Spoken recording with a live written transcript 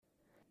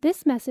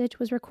This message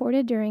was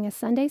recorded during a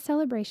Sunday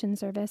celebration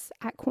service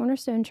at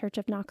Cornerstone Church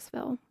of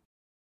Knoxville.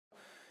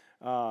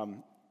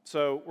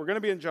 So we're going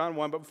to be in John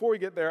 1, but before we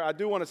get there, I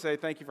do want to say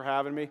thank you for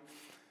having me.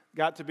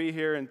 Got to be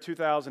here in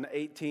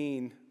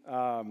 2018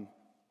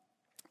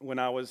 when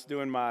I was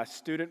doing my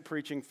student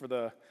preaching for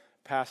the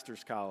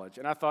Pastor's College,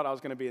 and I thought I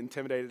was going to be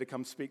intimidated to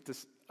come speak to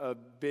a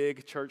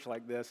big church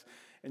like this,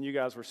 and you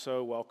guys were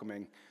so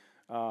welcoming.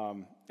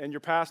 And your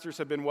pastors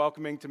have been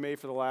welcoming to me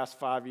for the last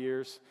 5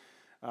 years.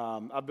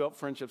 I've built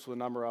friendships with a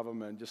number of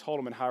them and just hold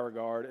them in high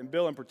regard. And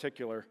Bill in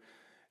particular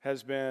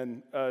has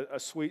been a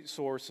sweet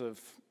source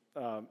of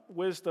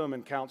wisdom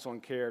and counsel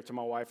and care to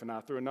my wife and I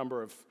through a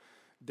number of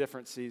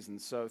different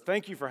seasons. So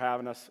thank you for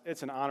having us.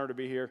 It's an honor to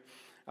be here.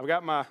 I've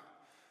got my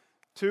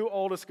two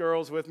oldest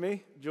girls with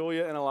me,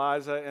 Julia and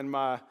Eliza, and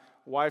my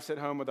wife's at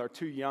home with our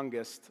two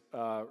youngest,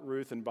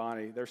 Ruth and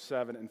Bonnie. They're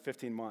 7 and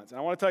 15 months. And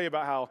I want to tell you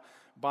about how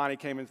Bonnie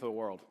came into the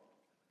world.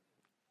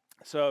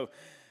 So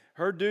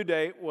her due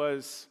date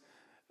was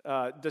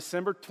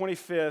December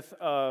 25th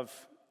of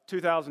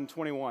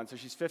 2021, so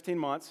she's 15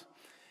 months,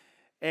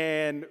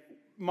 and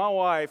my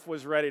wife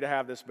was ready to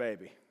have this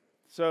baby.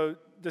 So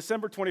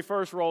December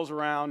 21st rolls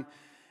around,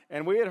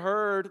 and we had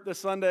heard the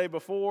Sunday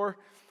before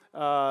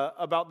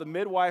about the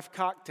midwife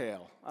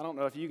cocktail. I don't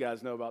know if you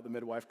guys know about the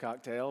midwife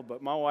cocktail,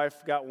 but my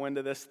wife got wind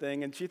of this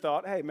thing, and she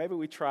thought, hey, maybe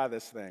we try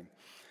this thing.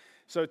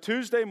 So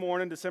Tuesday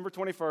morning, December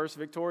 21st,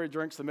 Victoria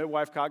drinks the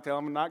midwife cocktail.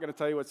 I'm not going to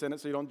tell you what's in it,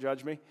 so you don't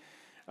judge me.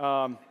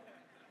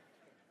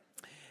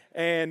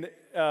 And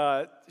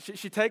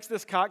she takes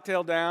this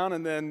cocktail down,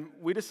 and then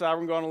we decide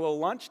we're going to go on a little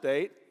lunch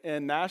date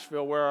in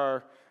Nashville where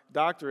our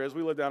doctor is.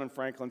 We live down in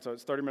Franklin, so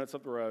it's 30 minutes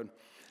up the road.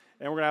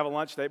 And we're going to have a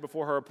lunch date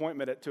before her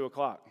appointment at 2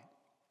 o'clock.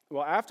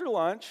 Well, after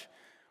lunch,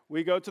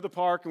 we go to the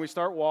park, and we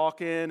start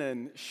walking,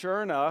 and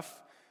sure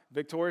enough,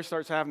 Victoria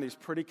starts having these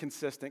pretty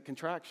consistent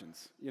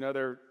contractions. You know,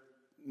 they're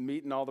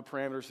meeting all the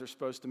parameters they're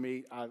supposed to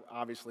meet. I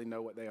obviously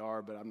know what they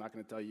are, but I'm not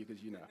going to tell you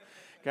because you know,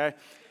 okay?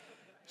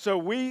 So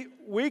we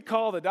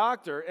call the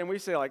doctor, and we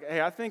say, like,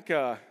 hey, I think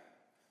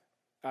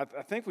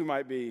we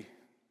might be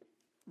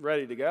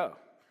ready to go.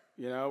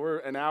 You know, we're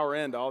an hour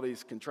into all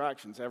these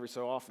contractions every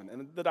so often.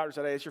 And the doctor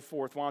said, hey, it's your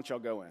fourth. Why don't y'all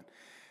go in?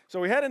 So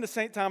we head into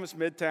St. Thomas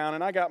Midtown,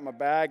 and I got my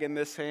bag in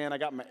this hand. I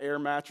got my air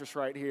mattress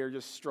right here,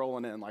 just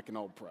strolling in like an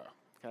old pro,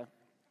 okay?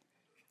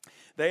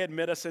 They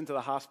admit us into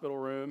the hospital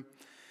room,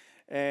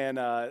 and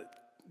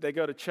they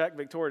go to check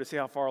Victoria to see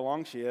how far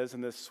along she is,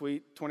 and this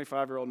sweet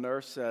 25-year-old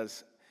nurse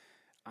says,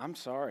 I'm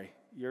sorry,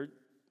 you're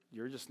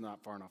just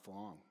not far enough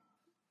along.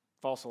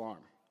 False alarm.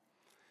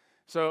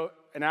 So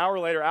an hour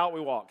later, out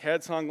we walk,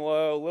 heads hung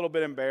low, a little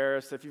bit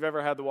embarrassed. If you've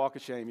ever had the walk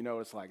of shame, you know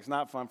what it's like. It's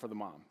not fun for the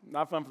mom.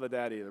 Not fun for the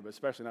dad either, but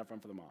especially not fun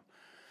for the mom.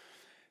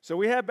 So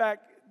we head back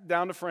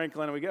down to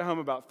Franklin, and we get home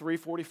about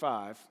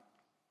 3:45.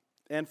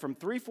 And from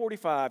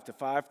 3:45 to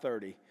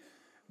 5:30,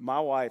 my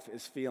wife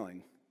is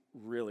feeling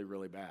really,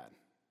 really bad.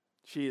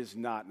 She is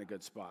not in a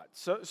good spot.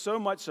 So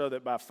much so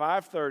that by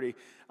 5:30,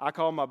 I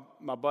call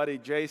my buddy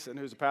Jason,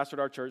 who's a pastor at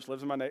our church,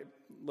 lives in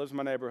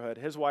my neighborhood.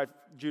 His wife,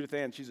 Judith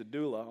Ann, she's a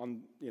doula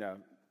on,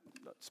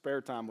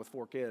 spare time with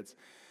 4 kids.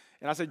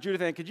 And I said,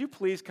 Judith Ann, could you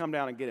please come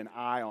down and get an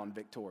eye on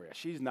Victoria?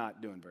 She's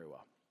not doing very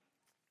well.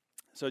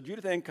 So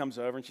Judith Ann comes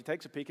over, and she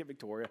takes a peek at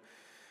Victoria,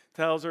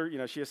 tells her,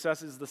 she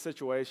assesses the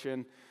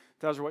situation,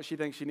 tells her what she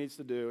thinks she needs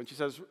to do. And she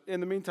says,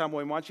 in the meantime,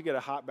 William, why don't you get a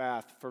hot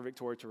bath for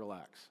Victoria to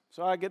relax?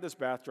 So I get this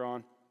bath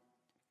drawn.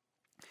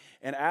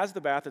 And as the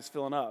bath is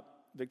filling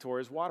up,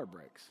 Victoria's water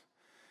breaks.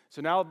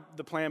 So now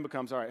the plan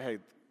becomes, all right, hey,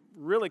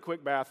 really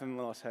quick bath and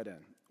then let's head in.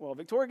 Well,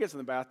 Victoria gets in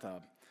the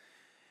bathtub,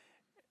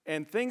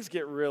 and things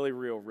get really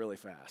real really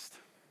fast.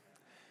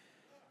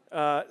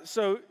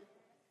 So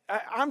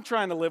I'm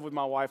trying to live with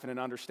my wife in an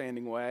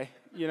understanding way,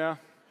 and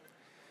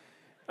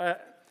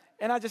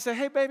I just say,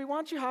 hey, baby, why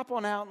don't you hop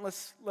on out and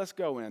let's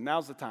go in.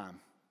 Now's the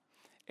time.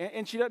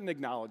 And she doesn't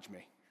acknowledge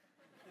me.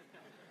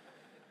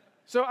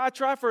 So I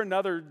try for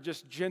another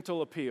just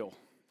gentle appeal,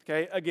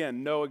 okay?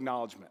 Again, no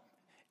acknowledgement.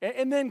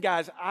 And then,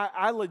 guys,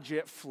 I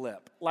legit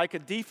flip, like a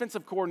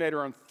defensive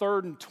coordinator on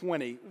 3rd and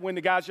 20 when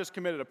the guy's just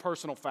committed a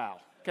personal foul,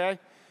 okay?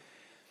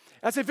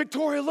 I say,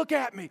 Victoria, look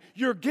at me.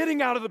 You're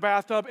getting out of the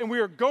bathtub, and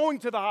we are going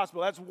to the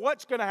hospital. That's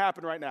what's going to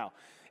happen right now.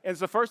 And it's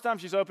the first time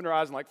she's opened her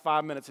eyes in like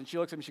 5 minutes, and she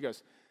looks at me and she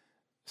goes,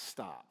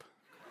 stop.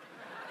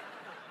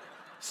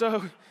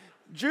 So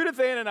Judith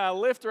Ann and I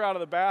lift her out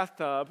of the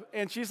bathtub,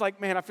 and she's like,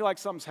 man, I feel like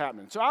something's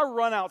happening. So I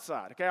run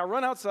outside, okay? I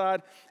run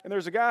outside, and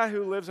there's a guy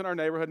who lives in our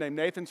neighborhood named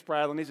Nathan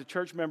Spradlin. He's a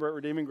church member at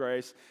Redeeming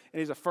Grace, and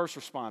he's a first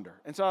responder.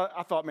 And so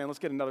I thought, man, let's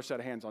get another set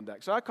of hands on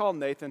deck. So I called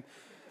Nathan.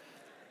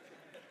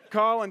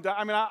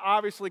 I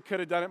obviously could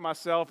have done it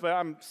myself, but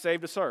I'm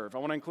saved to serve. I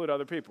want to include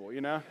other people,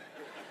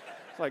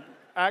 It's like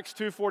Acts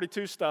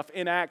 2:42 stuff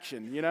in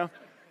action,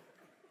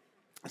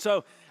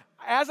 So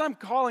as I'm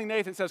calling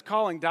Nathan, it says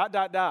calling ...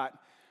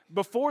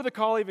 Before the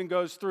call even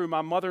goes through,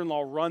 my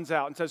mother-in-law runs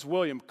out and says,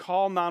 William,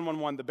 call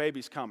 911, the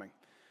baby's coming.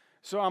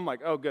 So I'm like,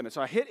 oh, goodness.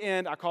 So I hit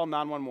end, I call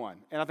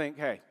 911, and I think,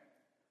 hey,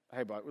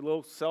 bud, a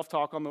little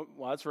self-talk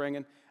while it's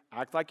ringing.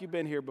 Act like you've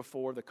been here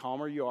before. The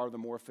calmer you are, the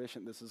more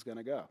efficient this is going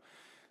to go.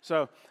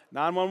 So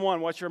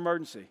 911, what's your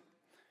emergency?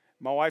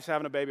 My wife's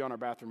having a baby on our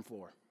bathroom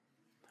floor.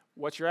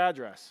 What's your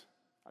address?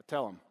 I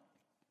tell them.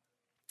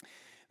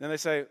 Then they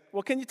say,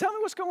 well, can you tell me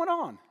what's going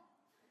on?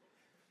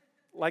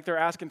 Like they're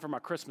asking for my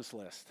Christmas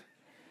list.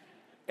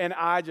 And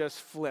I just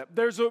flip.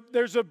 There's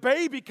a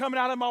baby coming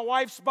out of my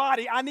wife's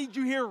body. I need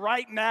you here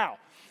right now.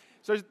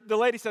 So the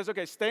lady says,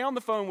 okay, stay on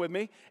the phone with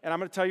me, and I'm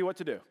going to tell you what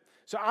to do.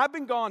 So I've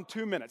been gone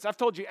 2 minutes. I've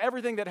told you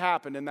everything that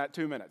happened in that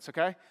 2 minutes,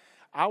 okay?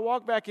 I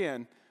walk back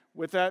in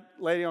with that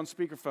lady on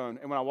speakerphone,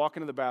 and when I walk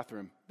into the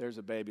bathroom, there's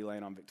a baby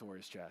laying on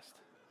Victoria's chest.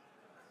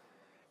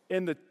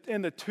 In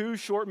the 2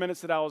 short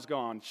minutes that I was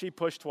gone, she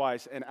pushed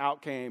twice, and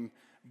out came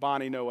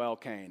Bonnie Noel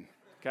Kane,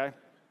 okay?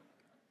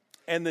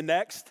 And the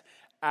next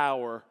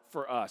hour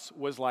for us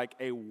was like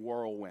a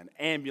whirlwind.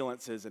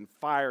 Ambulances and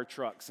fire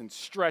trucks and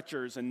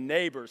stretchers and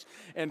neighbors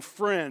and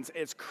friends.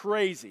 It's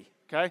crazy,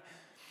 okay?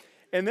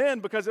 And then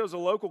because it was a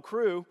local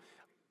crew,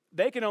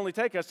 they can only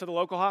take us to the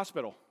local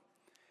hospital.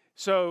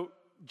 So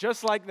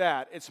just like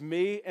that, it's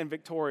me and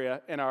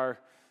Victoria and our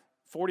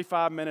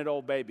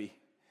 45-minute-old baby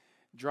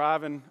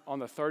driving on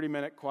the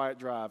 30-minute quiet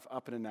drive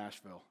up into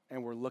Nashville,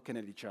 and we're looking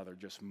at each other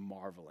just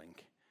marveling.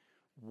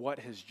 What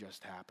has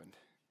just happened?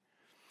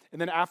 And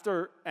then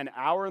after an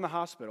hour in the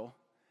hospital,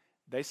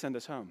 they send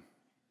us home.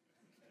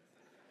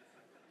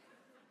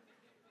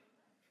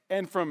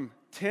 And from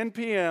 10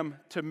 p.m.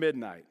 to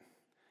midnight,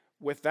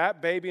 with that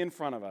baby in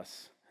front of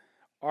us,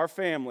 our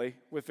family,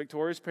 with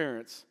Victoria's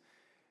parents,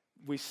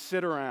 we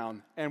sit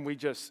around and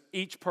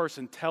each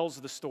person tells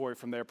the story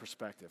from their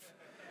perspective.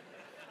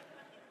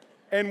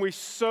 And we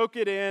soak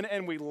it in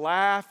and we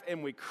laugh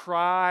and we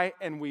cry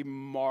and we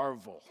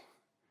marvel.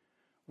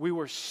 We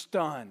were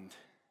stunned.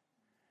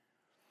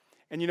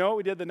 And you know what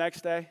we did the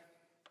next day?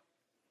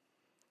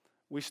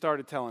 We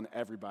started telling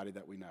everybody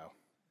that we know.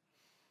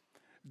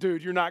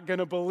 Dude, you're not going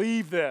to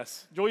believe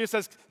this. Julia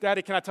says,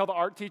 Daddy, can I tell the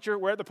art teacher?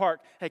 We're at the park.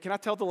 Hey, can I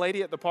tell the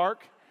lady at the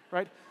park?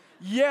 Right?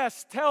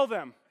 Yes, tell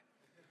them.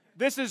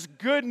 This is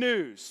good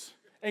news.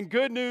 And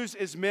good news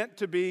is meant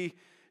to be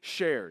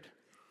shared.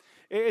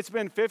 It's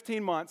been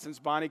 15 months since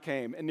Bonnie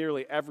came, and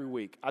nearly every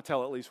week I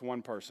tell at least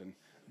one person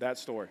that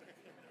story.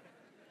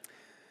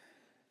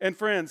 And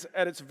friends,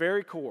 at its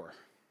very core,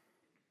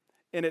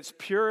 in its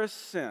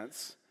purest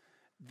sense,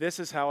 this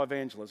is how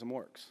evangelism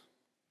works.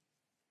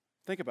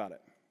 Think about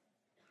it.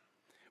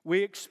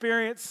 We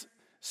experience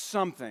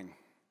something,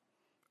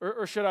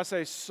 or should I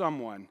say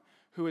someone,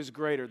 who is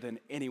greater than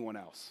anyone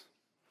else.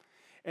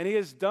 And he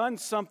has done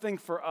something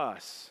for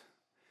us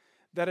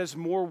that is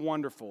more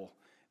wonderful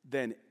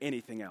than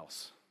anything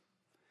else.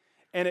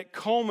 And it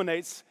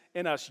culminates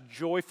in us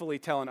joyfully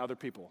telling other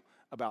people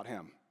about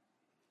him.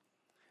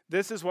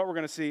 This is what we're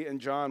going to see in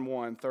John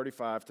 1,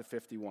 35 to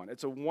 51.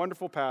 It's a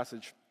wonderful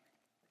passage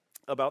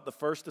about the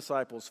first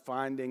disciples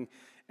finding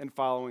and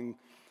following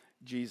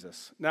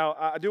Jesus. Now,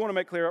 I do want to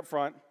make clear up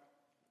front,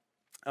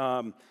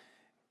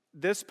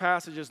 this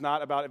passage is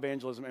not about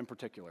evangelism in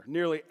particular.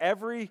 Nearly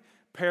every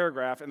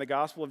paragraph in the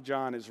Gospel of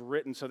John is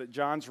written so that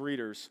John's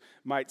readers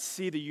might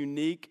see the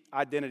unique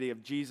identity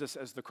of Jesus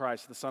as the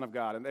Christ, the Son of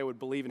God, and they would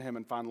believe in him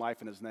and find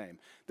life in his name.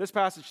 This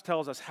passage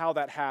tells us how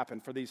that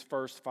happened for these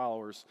first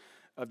followers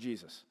of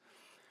Jesus.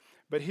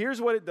 But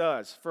here's what it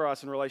does for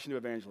us in relation to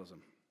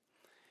evangelism.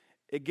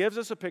 It gives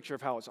us a picture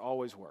of how it's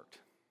always worked.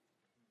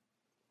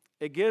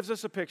 It gives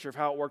us a picture of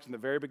how it worked in the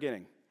very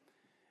beginning.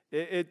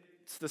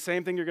 It's the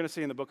same thing you're going to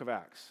see in the book of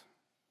Acts.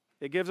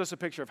 It gives us a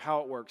picture of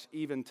how it works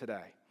even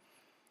today.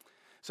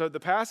 So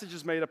the passage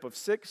is made up of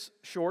 6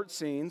 short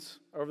scenes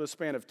over the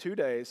span of 2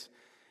 days,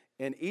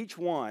 and each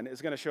one is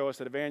going to show us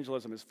that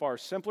evangelism is far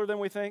simpler than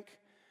we think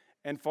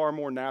and far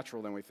more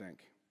natural than we think.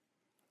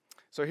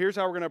 So here's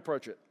how we're going to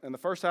approach it. In the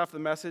first half of the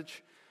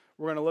message,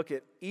 we're going to look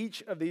at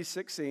each of these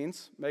 6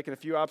 scenes, making a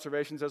few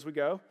observations as we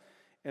go.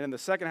 And in the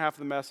second half of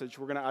the message,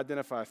 we're going to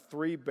identify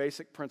 3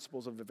 basic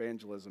principles of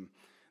evangelism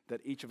that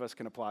each of us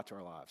can apply to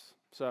our lives.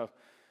 So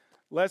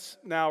let's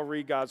now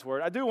read God's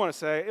word. I do want to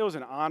say it was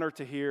an honor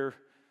to hear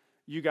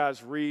you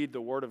guys read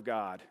the word of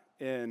God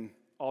in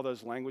all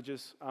those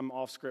languages. I'm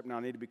off script now. I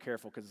need to be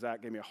careful because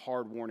Zach gave me a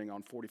hard warning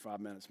on 45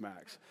 minutes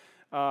max.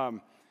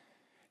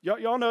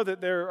 Y'all know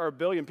that there are 1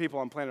 billion people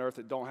on planet Earth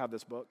that don't have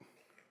this book?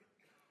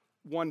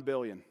 1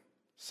 billion,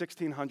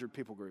 1,600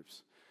 people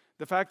groups.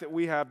 The fact that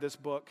we have this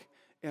book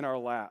in our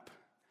lap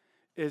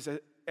is an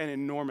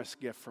enormous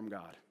gift from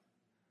God.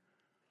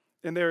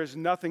 And there is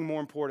nothing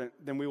more important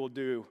than we will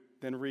do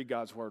than read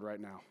God's word right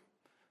now.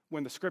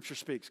 When the scripture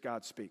speaks,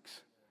 God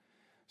speaks.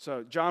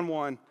 So John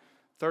 1,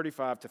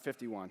 35 to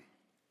 51.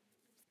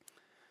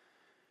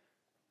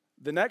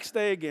 The next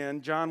day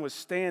again, John was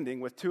standing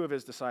with 2 of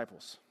his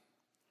disciples.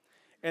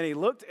 And he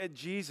looked at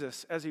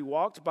Jesus as he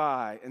walked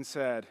by and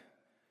said,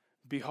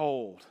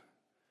 "Behold,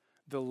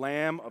 the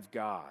Lamb of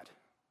God."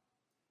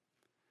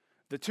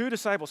 The 2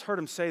 disciples heard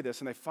him say this,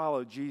 and they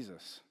followed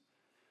Jesus.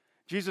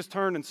 Jesus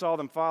turned and saw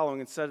them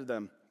following and said to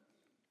them,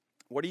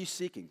 "What are you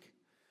seeking?"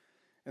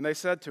 And they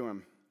said to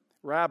him,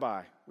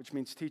 "Rabbi," which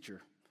means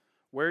teacher,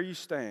 "where are you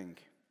staying?"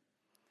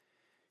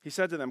 He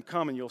said to them,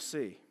 "Come and you'll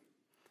see."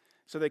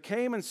 So they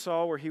came and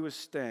saw where he was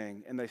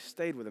staying, and they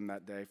stayed with him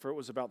that day, for it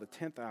was about the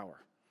 10th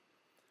hour.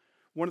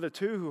 One of the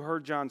two who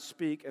heard John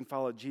speak and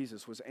followed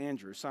Jesus was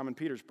Andrew, Simon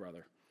Peter's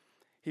brother.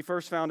 He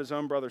first found his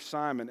own brother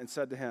Simon and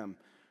said to him,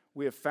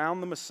 "We have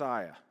found the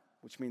Messiah,"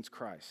 which means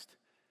Christ.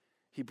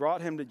 He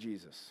brought him to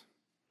Jesus.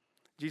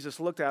 Jesus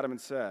looked at him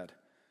and said,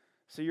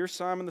 "So you're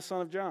Simon the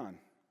son of John.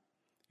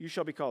 You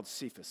shall be called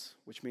Cephas,"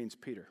 which means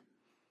Peter.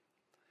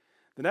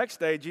 The next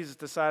day, Jesus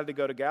decided to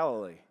go to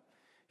Galilee.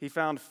 He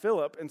found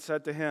Philip and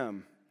said to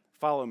him,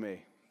 "Follow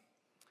me."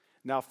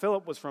 Now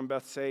Philip was from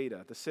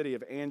Bethsaida, the city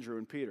of Andrew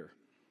and Peter.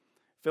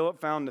 Philip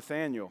found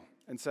Nathanael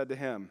and said to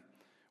him,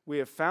 "We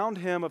have found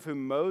him of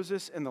whom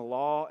Moses in the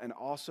law and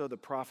also the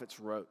prophets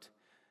wrote,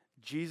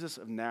 Jesus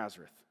of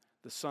Nazareth,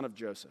 the son of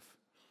Joseph."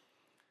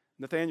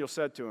 Nathanael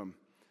said to him,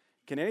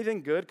 "Can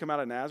anything good come out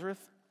of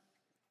Nazareth?"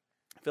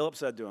 Philip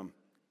said to him,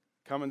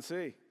 "Come and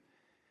see."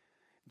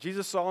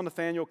 Jesus saw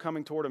Nathanael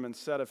coming toward him and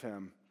said of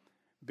him,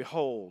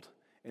 "Behold,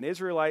 an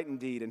Israelite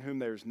indeed, in whom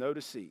there is no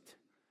deceit."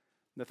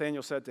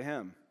 Nathanael said to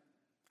him,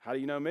 "How do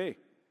you know me?"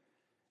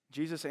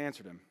 Jesus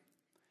answered him,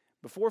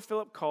 "Before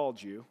Philip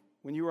called you,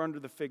 when you were under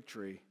the fig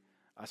tree,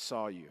 I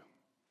saw you."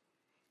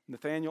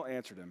 Nathanael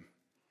answered him,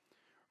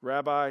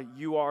 "Rabbi,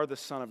 you are the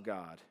Son of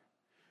God.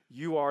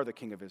 You are the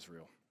King of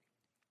Israel."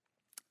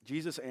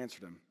 Jesus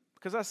answered him,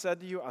 "Because I said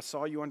to you, I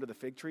saw you under the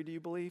fig tree, do you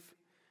believe?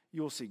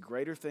 You will see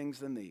greater things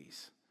than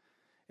these."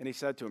 And he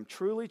said to him,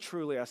 "Truly,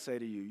 truly, I say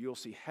to you, you will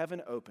see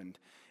heaven opened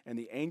and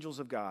the angels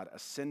of God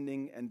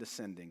ascending and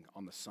descending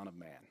on the Son of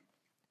Man."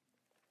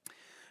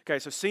 Okay,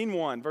 so scene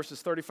 1,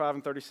 verses 35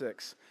 and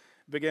 36,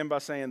 begin by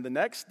saying, "The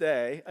next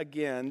day,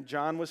 again,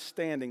 John was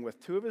standing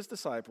with two of his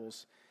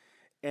disciples,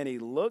 and he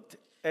looked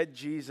at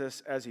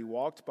Jesus as he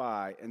walked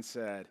by and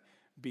said,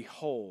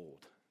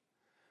 'Behold,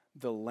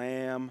 the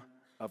Lamb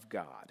of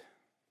God.'"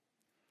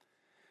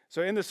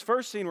 So in this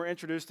first scene, we're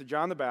introduced to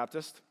John the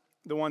Baptist,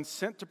 the one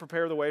sent to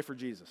prepare the way for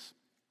Jesus.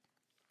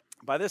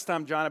 By this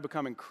time, John had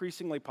become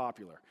increasingly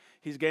popular.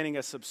 He's gaining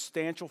a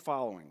substantial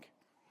following.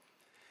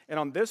 And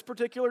on this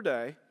particular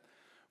day,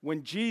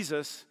 when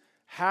Jesus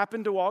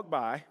happened to walk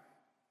by,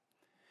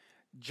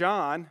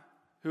 John,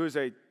 who is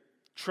a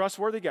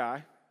trustworthy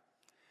guy,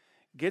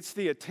 gets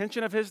the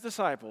attention of his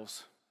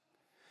disciples,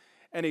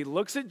 and he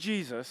looks at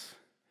Jesus,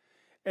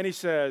 and he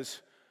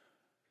says,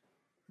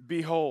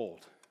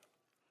 "Behold,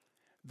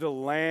 the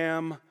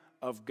Lamb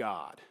of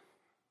God."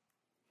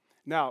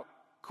 Now,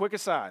 quick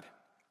aside.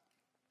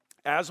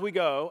 As we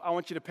go, I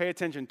want you to pay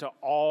attention to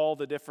all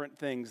the different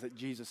things that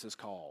Jesus is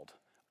called,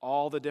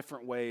 all the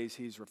different ways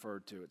he's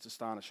referred to. It's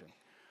astonishing.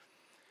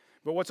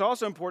 But what's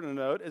also important to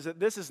note is that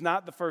this is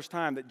not the first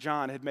time that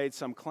John had made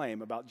some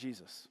claim about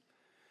Jesus.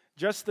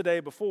 Just the day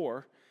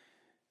before,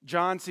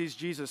 John sees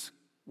Jesus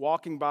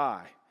walking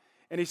by,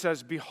 and he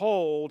says,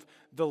 "Behold,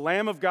 the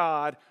Lamb of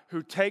God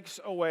who takes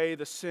away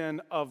the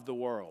sin of the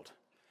world."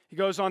 He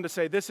goes on to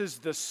say, "This is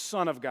the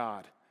Son of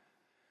God.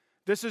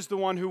 This is the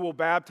one who will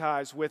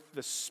baptize with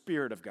the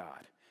Spirit of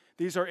God."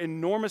 These are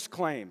enormous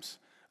claims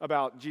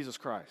about Jesus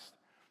Christ.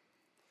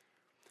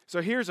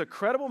 So here's a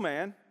credible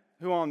man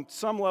who on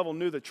some level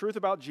knew the truth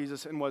about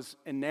Jesus and was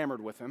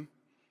enamored with him.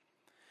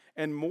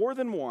 And more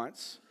than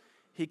once,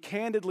 he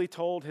candidly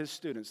told his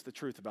students the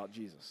truth about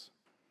Jesus.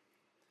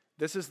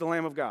 This is the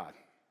Lamb of God.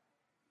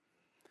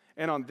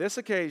 And on this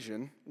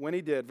occasion, when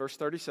he did, verse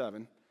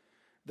 37,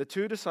 the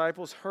two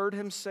disciples heard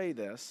him say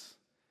this,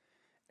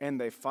 and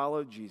they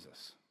followed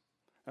Jesus.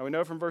 Now we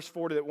know from verse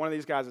 40 that one of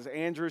these guys is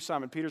Andrew,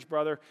 Simon Peter's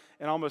brother,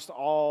 and almost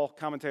all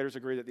commentators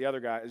agree that the other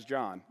guy is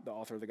John, the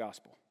author of the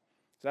gospel.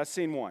 So that's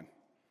scene 1.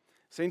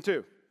 Scene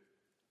 2,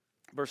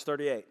 verse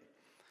 38.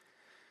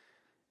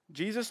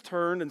 Jesus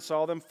turned and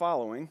saw them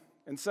following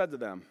and said to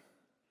them,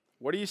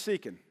 "What are you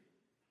seeking?"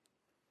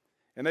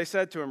 And they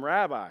said to him,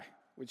 "Rabbi,"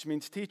 which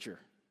means teacher,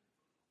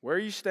 "where are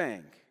you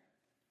staying?"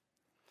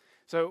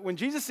 So when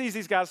Jesus sees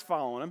these guys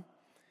following him,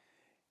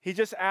 he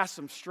just asks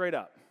them straight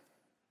up,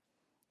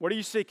 "What are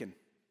you seeking?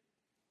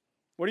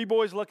 What are you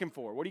boys looking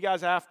for? What are you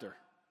guys after?"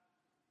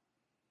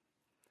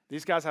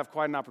 These guys have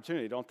quite an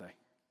opportunity, don't they?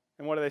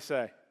 And what do they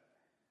say?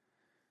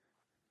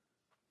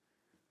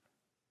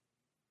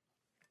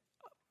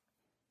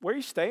 "Where are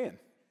you staying?"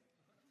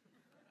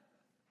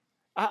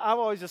 I've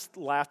always just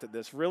laughed at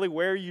this. Really,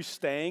 where are you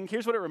staying?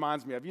 Here's what it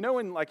reminds me of. You know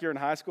when you're in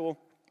high school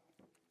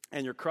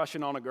and you're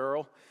crushing on a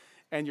girl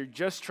and you're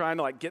just trying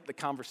to get the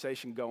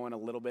conversation going a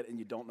little bit and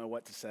you don't know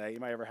what to say?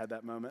 Anybody ever had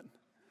that moment?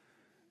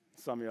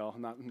 Some of y'all,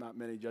 not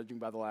many, judging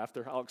by the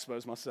laughter. I'll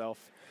expose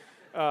myself.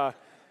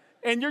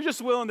 And you're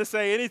just willing to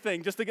say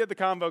anything just to get the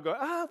convo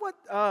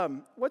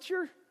going.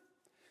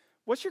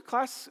 What's your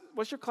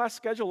class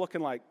schedule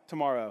looking like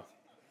tomorrow?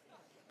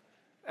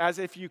 As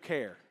if you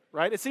care,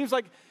 right? It seems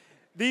like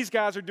these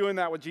guys are doing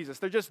that with Jesus.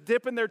 They're just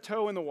dipping their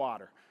toe in the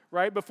water,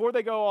 right? Before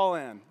they go all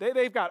in.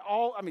 They've got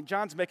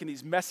John's making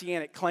these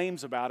messianic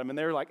claims about him, and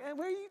they're like, "Hey,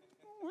 where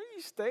are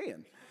you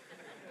staying?"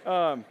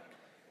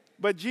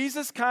 But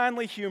Jesus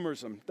kindly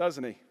humors them,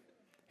 doesn't he?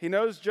 He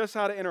knows just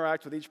how to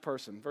interact with each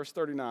person. Verse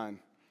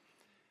 39,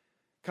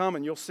 "Come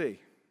and you'll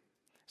see."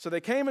 So they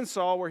came and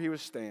saw where he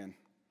was staying,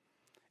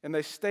 and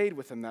they stayed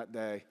with him that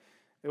day.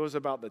 It was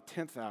about the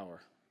 10th hour,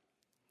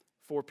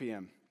 4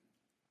 p.m.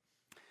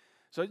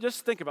 So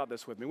just think about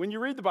this with me. When you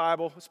read the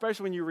Bible,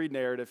 especially when you read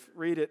narrative,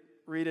 read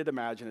it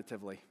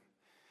imaginatively.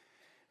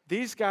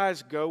 These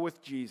guys go with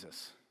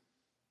Jesus,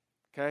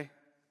 okay?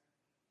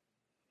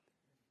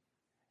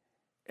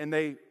 And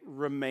they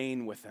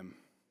remain with him.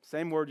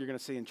 Same word you're going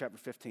to see in chapter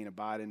 15,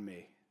 abide in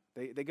me.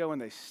 They go and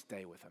they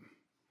stay with him.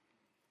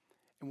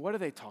 And what do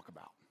they talk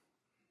about?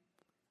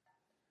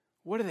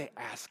 What do they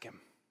ask him?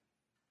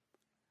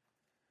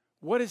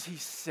 What does he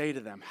say to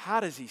them? How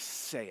does he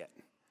say it?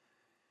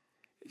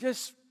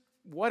 Just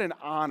what an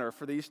honor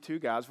for these two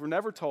guys. We're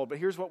never told, but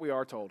here's what we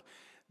are told.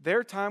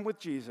 Their time with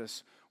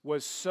Jesus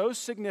was so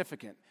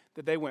significant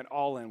that they went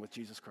all in with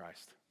Jesus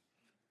Christ.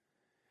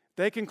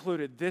 They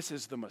concluded, this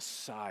is the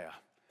Messiah.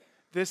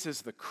 This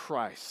is the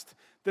Christ.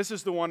 This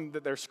is the one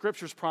that their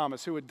scriptures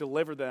promise who would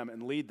deliver them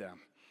and lead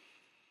them.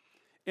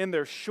 In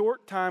their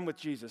short time with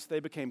Jesus, they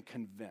became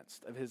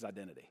convinced of his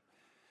identity.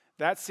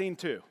 That's scene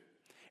 2.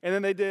 And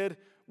then they did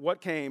what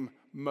came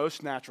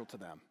most natural to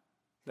them.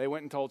 They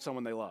went and told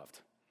someone they loved.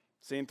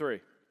 Scene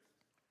 3.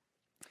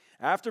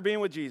 After being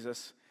with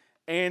Jesus,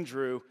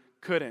 Andrew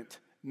couldn't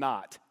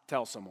not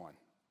tell someone.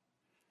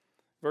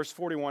 Verse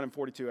 41 and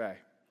 42a.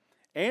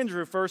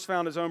 Andrew first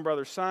found his own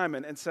brother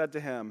Simon and said to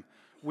him,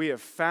 "We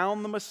have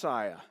found the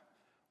Messiah,"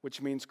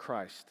 which means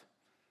Christ.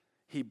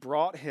 He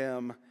brought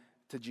him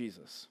to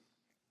Jesus.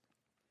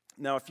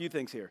 Now, a few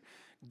things here.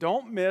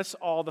 Don't miss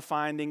all the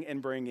finding and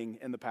bringing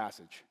in the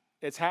passage.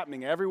 It's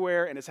happening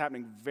everywhere, and it's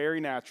happening very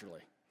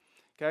naturally.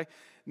 Okay?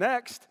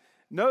 Next,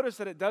 notice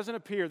that it doesn't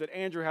appear that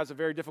Andrew has a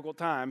very difficult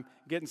time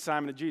getting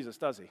Simon to Jesus,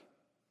 does he?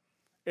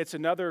 It's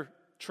another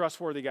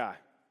trustworthy guy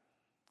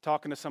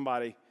talking to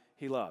somebody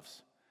he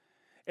loves.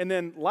 And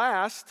then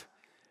last,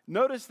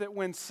 notice that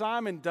when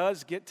Simon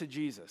does get to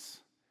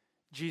Jesus,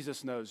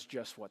 Jesus knows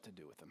just what to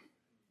do with him.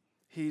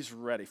 He's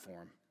ready for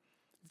him.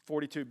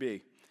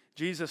 42b.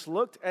 Jesus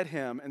looked at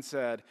him and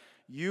said,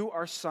 "You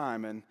are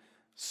Simon,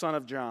 son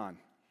of John.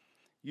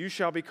 You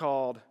shall be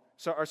called,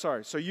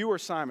 so you are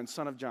Simon,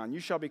 son of John. You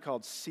shall be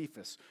called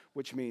Cephas,"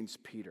 which means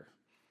Peter.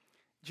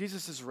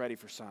 Jesus is ready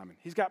for Simon.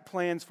 He's got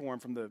plans for him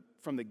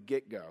from the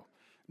get-go.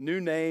 New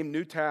name,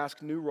 new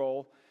task, new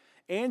role.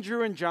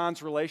 Andrew and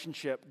John's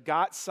relationship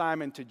got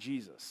Simon to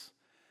Jesus,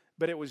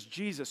 but it was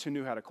Jesus who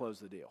knew how to close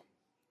the deal.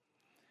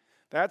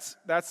 That's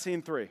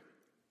scene 3.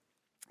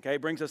 Okay,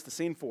 brings us to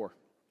scene 4.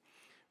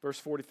 Verse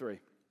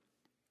 43.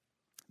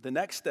 The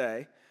next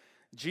day,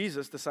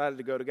 Jesus decided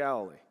to go to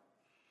Galilee.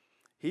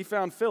 He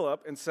found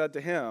Philip and said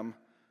to him,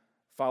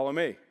 "Follow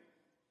me."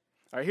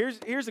 All right,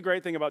 here's the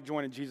great thing about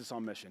joining Jesus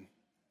on mission.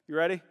 You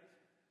ready?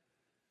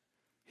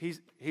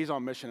 He's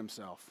on mission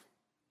himself.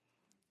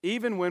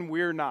 Even when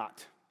we're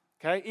not.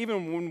 Okay?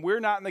 Even when we're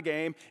not in the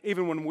game,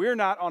 even when we're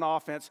not on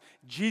offense,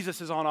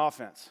 Jesus is on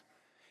offense.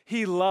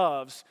 He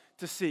loves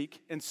to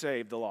seek and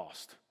save the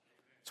lost.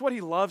 It's what he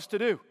loves to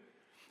do.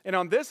 And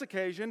on this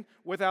occasion,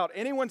 without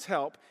anyone's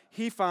help,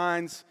 he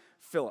finds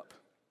Philip.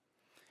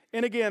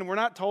 And again, we're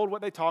not told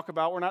what they talk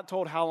about. We're not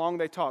told how long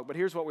they talk. But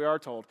here's what we are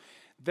told.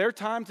 Their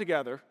time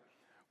together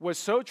was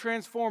so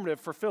transformative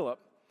for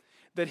Philip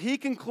that he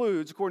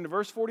concludes, according to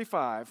verse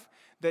 45,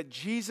 that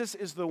Jesus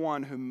is the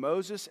one whom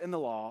Moses and the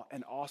law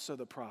and also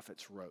the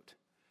prophets wrote.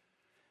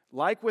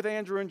 Like with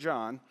Andrew and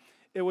John,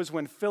 it was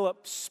when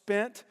Philip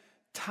spent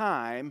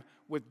time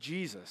with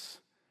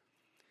Jesus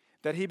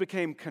that he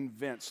became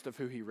convinced of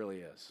who he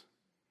really is.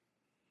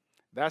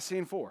 That's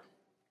scene 4.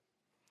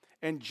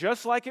 And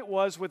just like it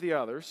was with the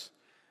others,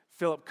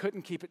 Philip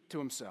couldn't keep it to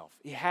himself.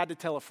 He had to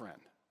tell a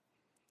friend.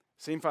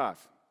 Scene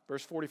 5,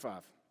 verse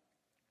 45.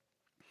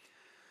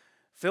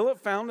 Philip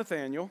found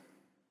Nathanael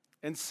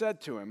and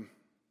said to him,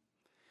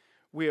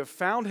 "We have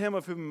found him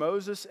of whom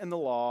Moses and the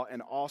law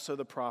and also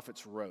the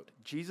prophets wrote,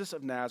 Jesus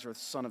of Nazareth,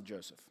 son of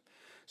Joseph."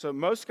 So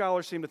most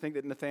scholars seem to think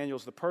that Nathanael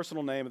is the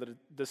personal name of the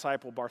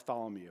disciple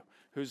Bartholomew,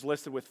 who's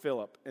listed with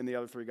Philip in the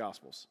other 3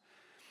 Gospels.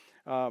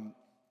 And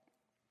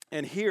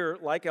here,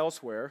 like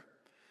elsewhere,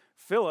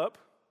 Philip,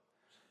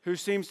 who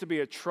seems to be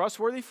a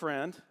trustworthy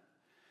friend,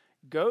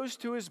 goes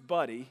to his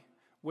buddy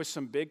with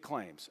some big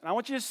claims. And I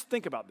want you to just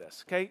think about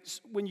this, okay?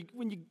 When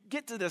you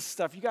get to this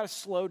stuff, you got to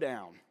slow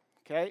down,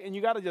 okay? And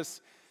you got to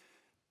just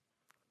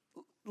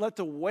let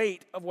the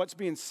weight of what's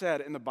being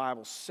said in the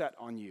Bible set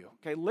on you,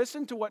 okay?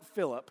 Listen to what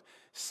Philip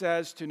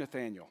says to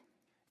Nathanael.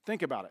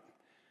 Think about it.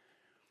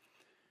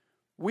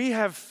 "We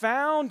have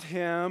found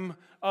him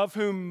of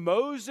whom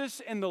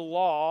Moses and the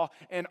law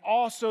and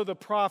also the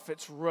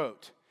prophets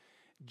wrote,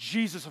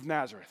 Jesus of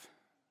Nazareth."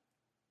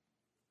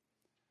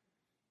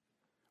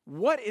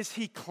 What is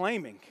he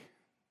claiming?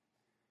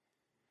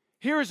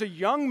 Here is a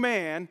young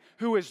man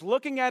who is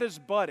looking at his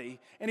buddy,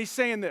 and he's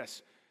saying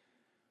this: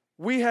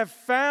 "We have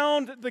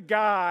found the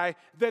guy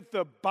that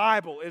the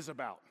Bible is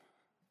about."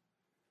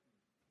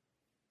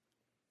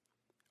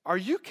 Are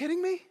you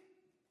kidding me?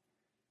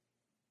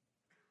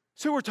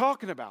 It's who we're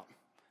talking about.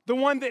 The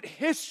one that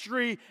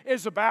history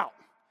is about.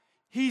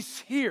 He's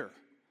here.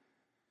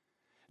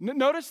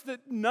 Notice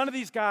that none of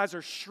these guys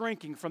are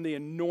shrinking from the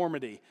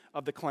enormity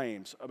of the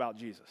claims about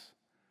Jesus.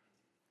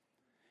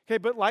 Okay,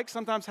 but like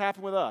sometimes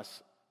happen with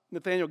us,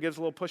 Nathanael gives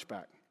a little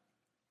pushback.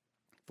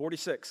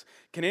 46,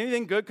 can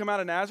anything good come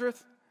out of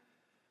Nazareth?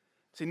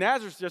 See,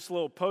 Nazareth's just a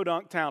little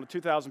podunk town of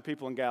 2,000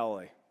 people in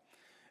Galilee.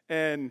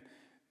 And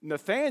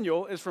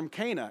Nathanael is from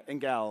Cana in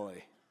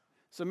Galilee.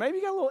 So maybe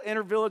you got a little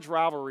inter-village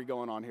rivalry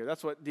going on here.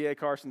 That's what D.A.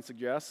 Carson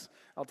suggests.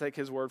 I'll take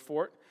his word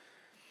for it.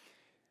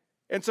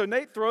 And so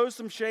Nate throws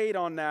some shade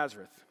on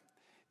Nazareth.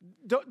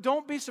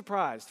 Don't be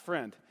surprised,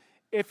 friend,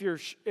 if you're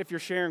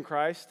sharing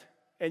Christ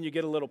and you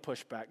get a little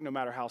pushback, no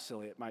matter how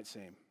silly it might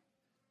seem.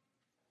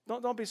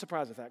 Don't be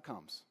surprised if that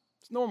comes.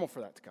 It's normal for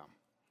that to come.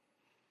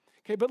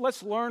 Okay, but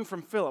let's learn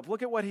from Philip.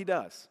 Look at what he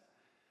does.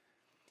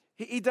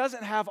 He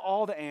doesn't have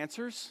all the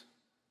answers.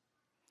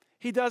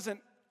 He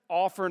doesn't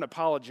offer an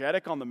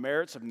apologetic on the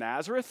merits of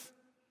Nazareth.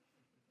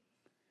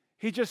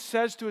 He just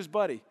says to his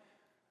buddy,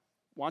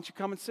 why don't you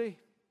come and see?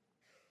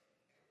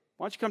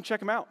 Why don't you come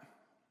check him out?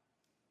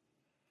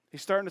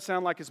 He's starting to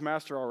sound like his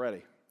master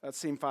already. That's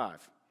scene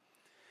 5.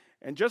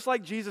 And just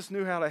like Jesus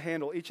knew how to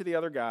handle each of the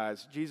other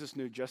guys, Jesus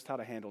knew just how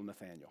to handle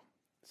Nathanael.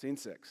 Scene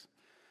 6,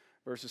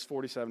 verses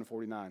 47 and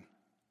 49.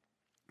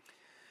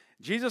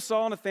 Jesus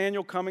saw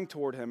Nathanael coming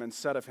toward him and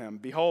said of him,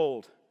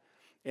 behold,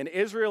 an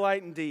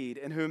Israelite indeed,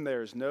 in whom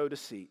there is no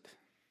deceit.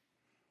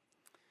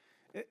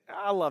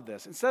 I love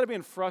this. Instead of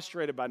being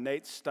frustrated by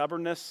Nate's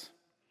stubbornness,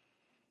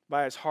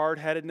 by his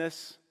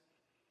hard-headedness,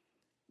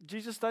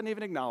 Jesus doesn't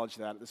even acknowledge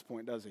that at this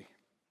point, does he?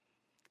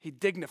 He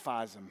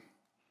dignifies him.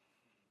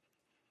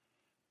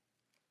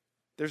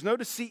 There's no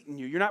deceit in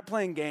you. You're not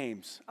playing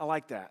games. I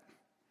like that.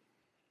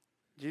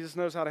 Jesus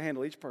knows how to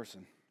handle each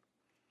person.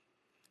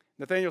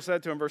 Nathanael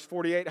said to him, verse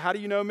 48, how do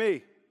you know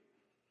me?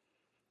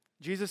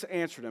 Jesus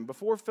answered him,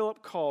 before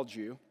Philip called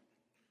you,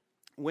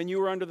 when you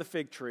were under the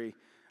fig tree,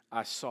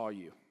 I saw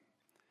you.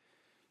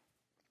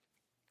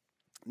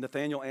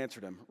 Nathanael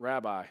answered him,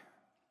 Rabbi,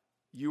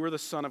 you are the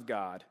Son of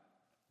God.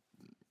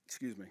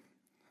 Excuse me.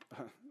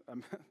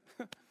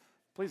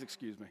 Please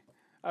excuse me.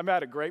 I've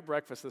had a great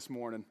breakfast this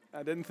morning.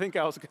 I didn't think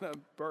I was going to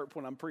burp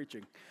when I'm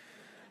preaching.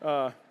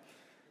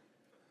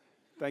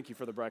 Thank you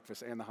for the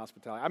breakfast and the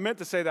hospitality. I meant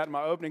to say that in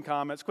my opening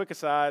comments. Quick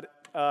aside,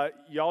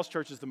 y'all's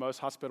church is the most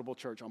hospitable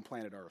church on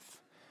planet Earth.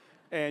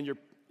 And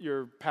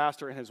your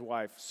pastor and his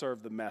wife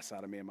served the mess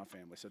out of me and my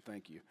family, so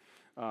thank you.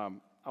 I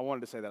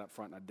wanted to say that up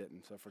front, and I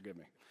didn't, so forgive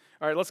me.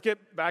 All right, let's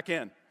get back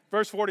in.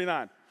 Verse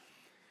 49.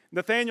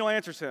 Nathanael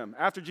answers him,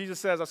 after Jesus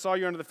says, I saw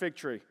you under the fig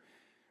tree.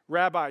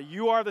 Rabbi,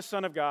 you are the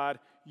Son of God.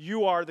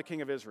 You are the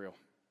King of Israel.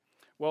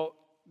 Well,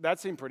 that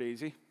seemed pretty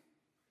easy.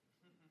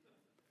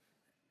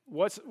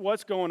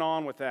 What's going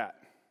on with that?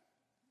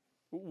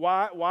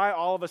 Why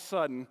all of a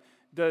sudden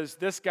does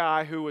this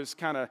guy who was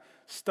kind of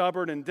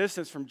stubborn and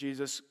distant from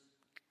Jesus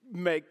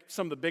make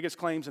some of the biggest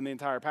claims in the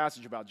entire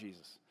passage about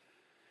Jesus?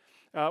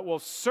 Well,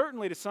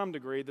 certainly to some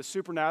degree, the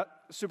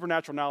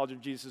supernatural knowledge of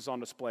Jesus is on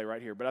display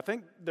right here. But I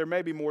think there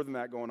may be more than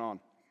that going on.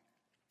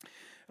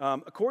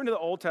 According to the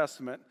Old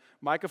Testament,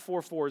 Micah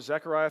 4:4,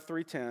 Zechariah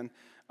 3:10,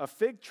 a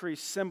fig tree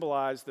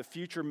symbolized the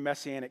future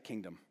messianic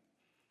kingdom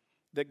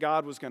that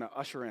God was going to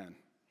usher in.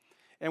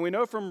 And we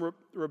know from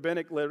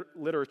rabbinic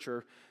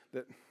literature,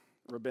 I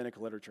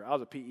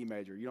was a PE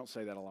major, you don't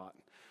say that a lot,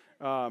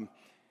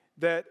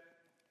 that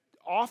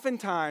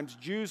oftentimes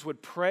Jews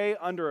would pray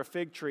under a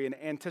fig tree in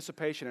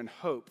anticipation and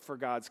hope for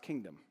God's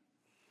kingdom.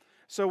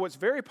 So it's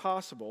very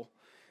possible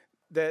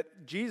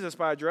that Jesus,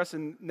 by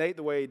addressing Nate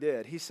the way he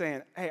did, he's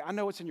saying, hey, I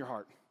know what's in your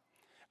heart.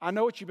 I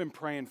know what you've been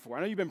praying for.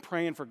 I know you've been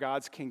praying for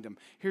God's kingdom.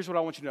 Here's what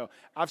I want you to know.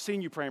 I've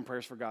seen you praying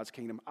prayers for God's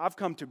kingdom. I've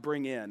come to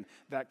bring in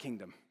that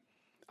kingdom.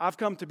 I've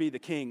come to be the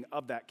king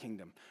of that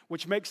kingdom,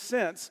 which makes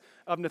sense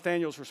of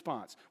Nathanael's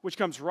response, which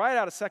comes right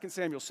out of 2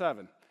 Samuel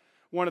 7,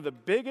 one of the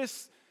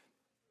biggest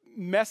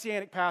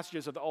messianic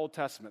passages of the Old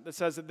Testament that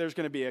says that there's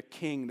going to be a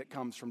king that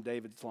comes from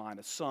David's line,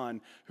 a son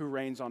who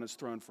reigns on his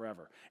throne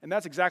forever. And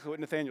that's exactly what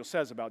Nathanael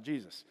says about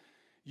Jesus.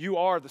 You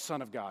are the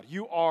Son of God.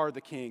 You are the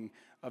King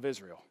of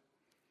Israel.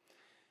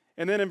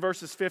 And then in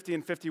verses 50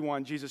 and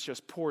 51, Jesus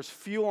just pours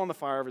fuel on the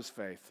fire of his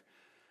faith.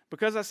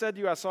 Because I said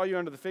to you, I saw you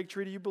under the fig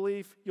tree, do you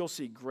believe? You'll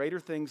see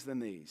greater things than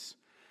these.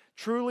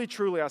 Truly,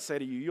 truly, I say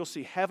to you, you'll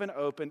see heaven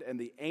opened and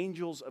the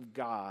angels of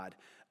God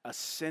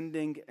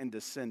ascending and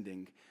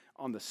descending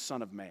on the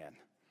Son of Man.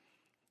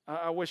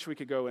 I wish we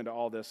could go into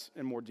all this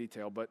in more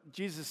detail, but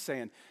Jesus is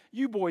saying,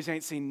 you boys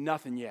ain't seen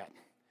nothing yet.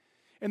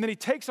 And then he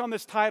takes on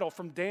this title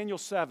from Daniel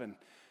 7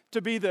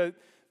 to be the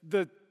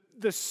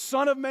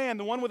Son of Man,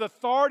 the one with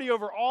authority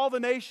over all the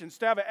nations,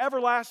 to have an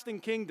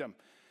everlasting kingdom.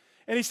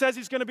 And he says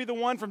he's going to be the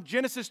one from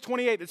Genesis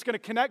 28 that's going to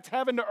connect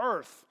heaven to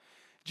earth.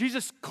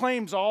 Jesus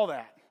claims all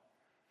that.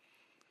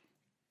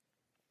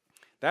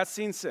 That's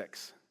scene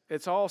 6.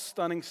 It's all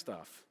stunning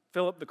stuff.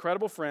 Philip, the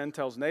credible friend,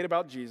 tells Nate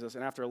about Jesus,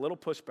 and after a little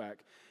pushback,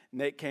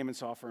 Nate came and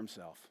saw for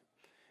himself.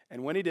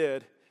 And when he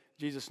did,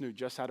 Jesus knew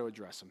just how to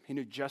address him. He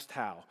knew just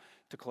how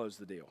to close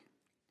the deal.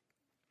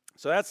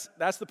 So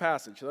that's the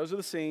passage. Those are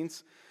the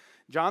scenes.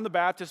 John the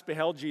Baptist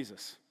beheld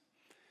Jesus.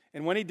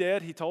 And when he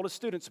did, he told his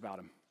students about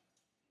him.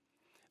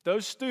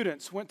 Those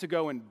students went to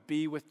go and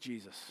be with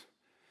Jesus.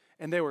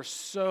 And they were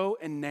so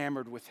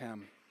enamored with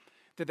him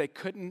that they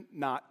couldn't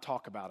not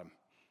talk about him.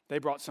 They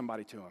brought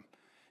somebody to him.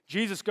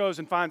 Jesus goes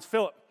and finds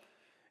Philip.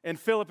 And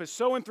Philip is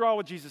so enthralled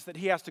with Jesus that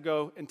he has to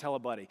go and tell a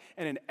buddy.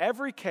 And in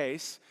every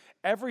case,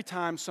 every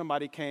time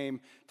somebody came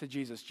to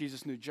Jesus,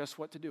 Jesus knew just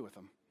what to do with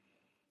them.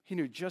 He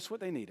knew just what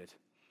they needed.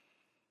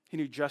 He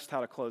knew just how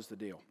to close the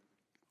deal.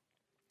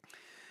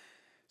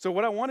 So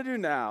what I want to do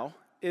now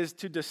is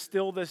to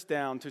distill this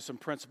down to some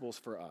principles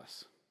for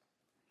us.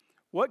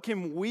 What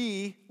can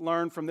we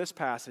learn from this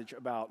passage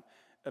about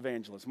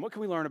evangelism? What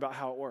can we learn about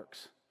how it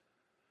works?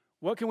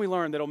 What can we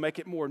learn that'll make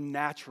it more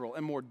natural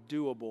and more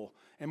doable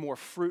and more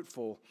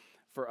fruitful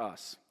for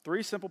us?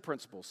 3 simple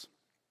principles.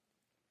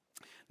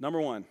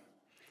 Number 1,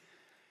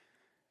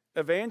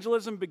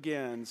 evangelism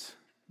begins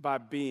by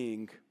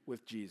being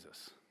with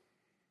Jesus.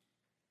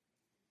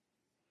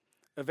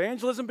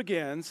 Evangelism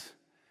begins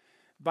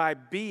by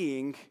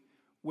being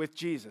with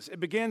Jesus. It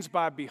begins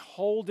by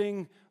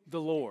beholding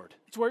the Lord.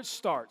 It's where it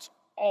starts,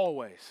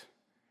 always.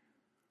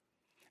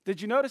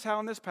 Did you notice how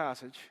in this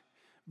passage,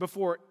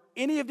 before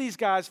any of these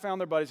guys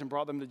found their buddies and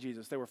brought them to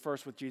Jesus, they were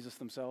first with Jesus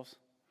themselves?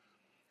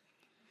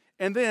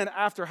 And then,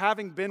 after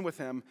having been with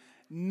him,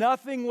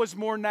 nothing was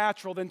more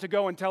natural than to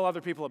go and tell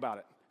other people about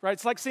it, right?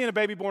 It's like seeing a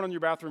baby born on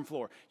your bathroom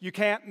floor. You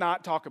can't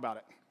not talk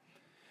about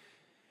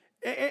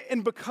it.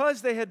 And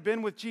because they had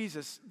been with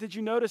Jesus, did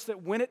you notice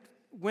that when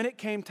it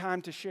came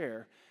time to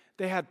share,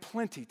 they had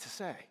plenty to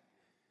say?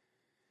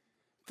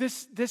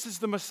 This is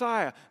the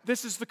Messiah.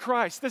 This is the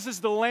Christ. This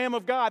is the Lamb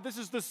of God. This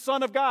is the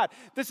Son of God.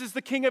 This is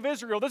the King of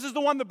Israel. This is the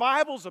one the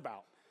Bible's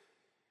about.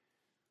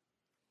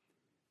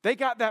 They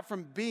got that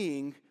from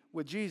being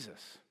with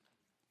Jesus.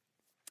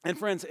 And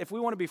friends, if we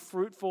want to be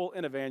fruitful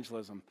in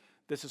evangelism,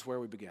 this is where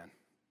we begin.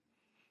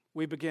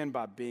 We begin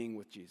by being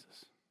with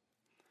Jesus.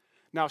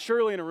 Now,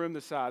 surely in a room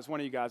this size, one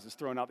of you guys is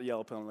throwing out the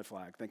yellow penalty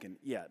flag thinking,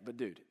 yeah, but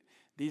dude,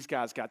 these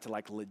guys got to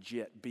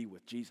legit be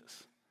with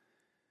Jesus.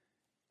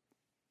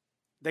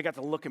 They got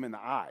to look him in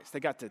the eyes. They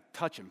got to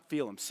touch him,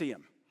 feel him, see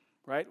him,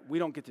 right? We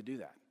don't get to do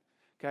that,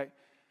 okay?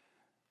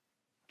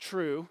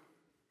 True,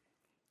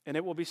 and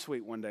it will be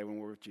sweet one day when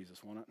we're with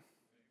Jesus, won't it?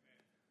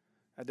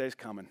 That day's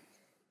coming.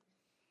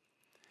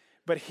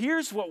 But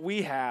here's what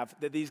we have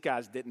that these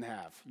guys didn't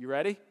have. You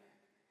ready?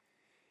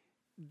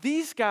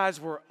 These guys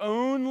were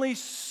only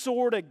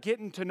sort of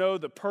getting to know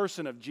the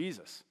person of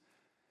Jesus.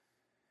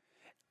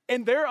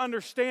 And their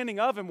understanding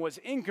of him was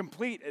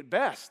incomplete at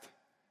best.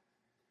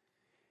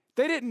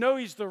 They didn't know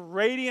he's the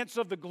radiance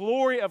of the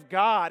glory of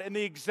God and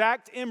the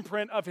exact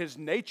imprint of his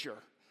nature.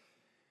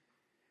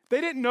 They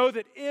didn't know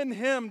that in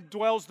him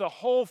dwells the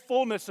whole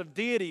fullness of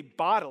deity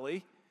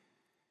bodily.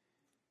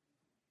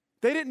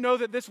 They didn't know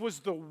that this was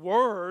the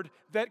Word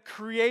that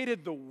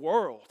created the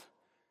world.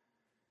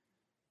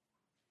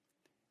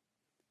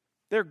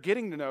 They're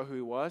getting to know who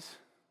he was.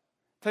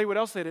 Tell you what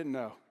else they didn't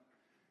know.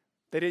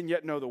 They didn't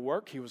yet know the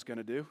work he was going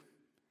to do.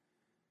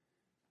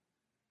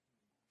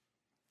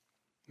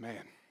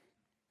 Man.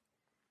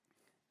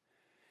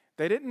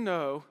 They didn't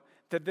know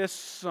that this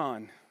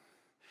Son,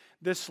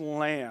 this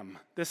Lamb,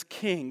 this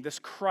King, this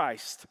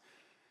Christ,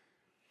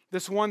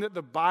 this one that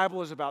the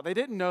Bible is about, they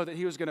didn't know that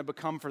he was going to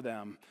become for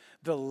them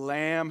the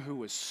Lamb who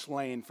was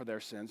slain for their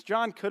sins.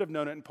 John could have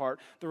known it in part.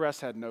 The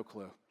rest had no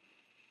clue.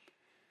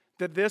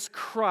 That this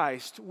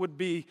Christ would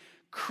be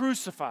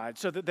crucified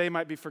so that they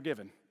might be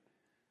forgiven.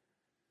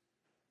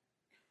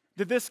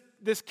 That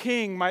this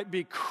King might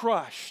be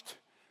crushed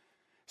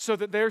so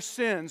that their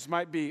sins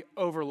might be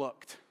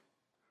overlooked.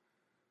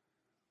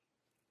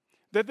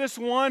 That this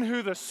one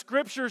who the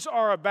Scriptures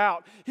are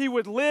about, he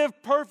would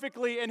live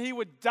perfectly and he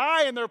would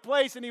die in their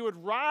place and he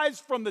would rise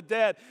from the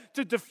dead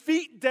to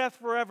defeat death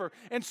forever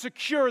and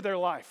secure their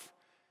life.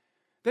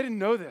 They didn't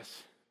know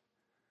this.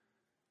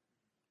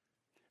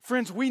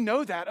 Friends, we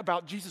know that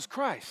about Jesus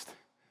Christ.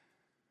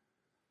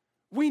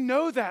 We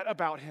know that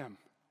about him.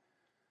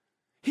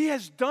 He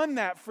has done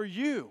that for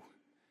you.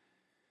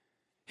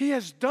 He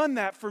has done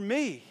that for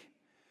me.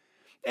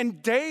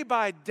 And day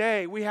by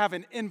day, we have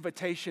an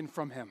invitation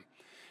from him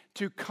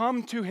to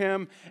come to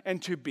him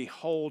and to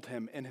behold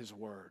him in his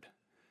word.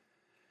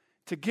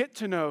 To get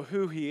to know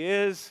who he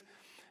is,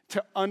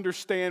 to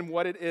understand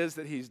what it is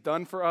that he's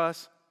done for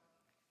us.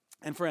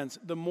 And friends,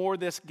 the more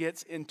this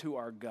gets into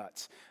our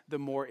guts, the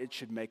more it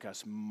should make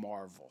us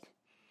marvel.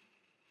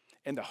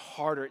 And the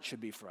harder it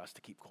should be for us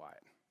to keep quiet.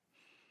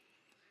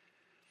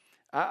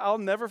 I'll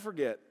never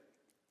forget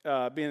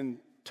being in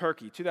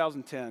Turkey,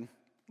 2010.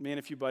 Me and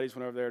a few buddies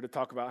went over there to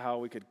talk about how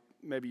we could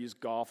maybe use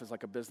golf as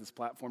like a business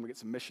platform to get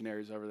some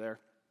missionaries over there.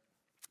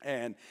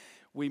 And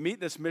we meet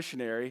this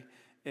missionary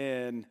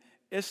in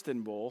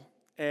Istanbul,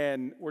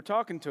 and we're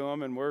talking to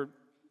him, and we're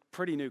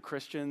pretty new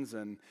Christians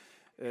and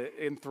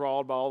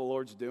enthralled by all the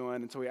Lord's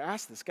doing. And so we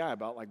asked this guy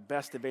about like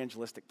best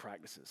evangelistic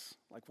practices.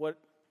 Like what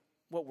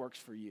works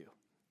for you?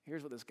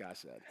 Here's what this guy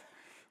said.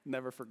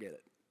 Never forget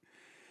it.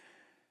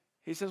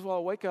 He says, well, I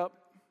wake up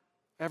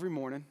every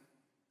morning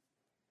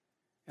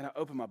and I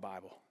open my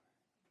Bible.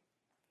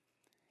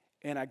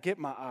 and I get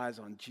my eyes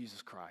on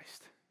Jesus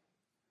Christ,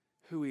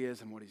 who he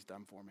is and what he's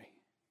done for me.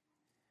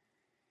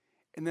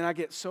 And then I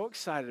get so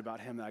excited about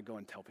him that I go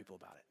and tell people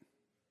about it.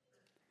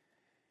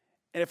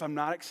 And if I'm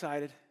not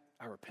excited,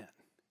 I repent.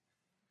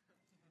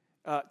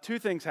 Two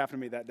things happened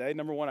to me that day.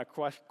 Number one, I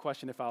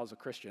questioned if I was a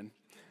Christian.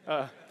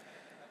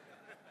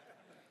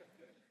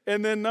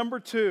 And then number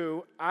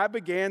two, I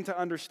began to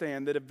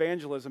understand that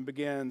evangelism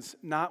begins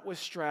not with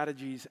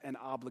strategies and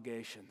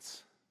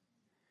obligations.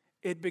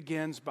 It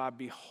begins by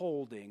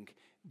beholding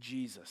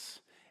Jesus.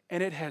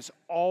 And it has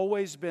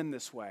always been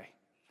this way.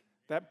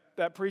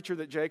 That preacher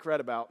that Jake read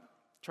about,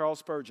 Charles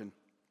Spurgeon,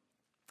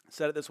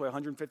 said it this way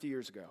 150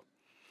 years ago.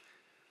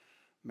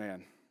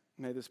 Man,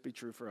 may this be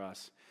true for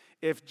us.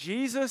 If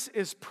Jesus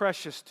is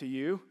precious to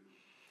you,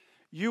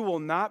 you will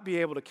not be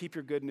able to keep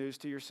your good news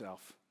to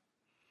yourself.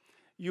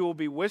 You will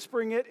be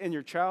whispering it in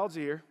your child's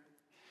ear.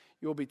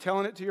 You will be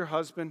telling it to your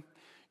husband.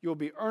 You will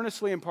be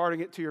earnestly imparting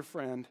it to your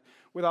friend.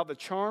 Without the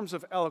charms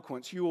of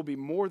eloquence, you will be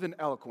more than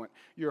eloquent.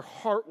 Your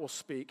heart will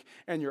speak,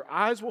 and your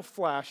eyes will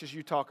flash as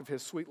you talk of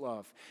his sweet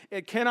love.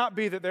 It cannot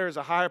be that there is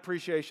a high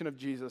appreciation of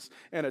Jesus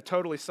and a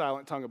totally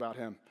silent tongue about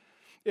him.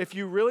 If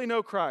you really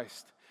know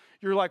Christ,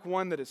 you're like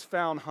one that has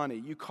found honey.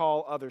 You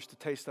call others to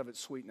taste of its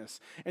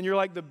sweetness. And you're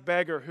like the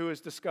beggar who has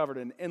discovered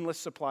an endless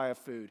supply of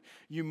food.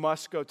 You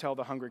must go tell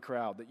the hungry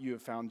crowd that you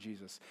have found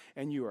Jesus,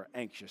 and you are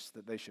anxious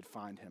that they should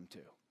find him too.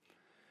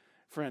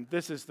 Friend,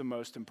 this is the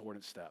most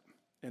important step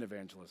in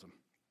evangelism.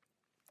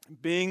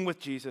 Being with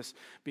Jesus,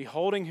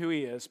 beholding who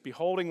he is,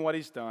 beholding what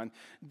he's done.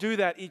 Do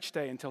that each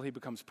day until he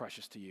becomes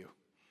precious to you.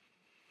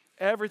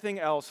 Everything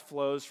else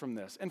flows from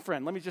this. And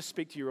friend, let me just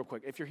speak to you real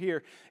quick. If you're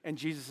here and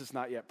Jesus is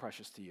not yet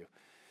precious to you,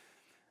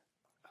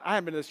 I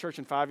haven't been to this church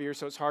in 5 years,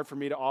 so it's hard for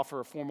me to offer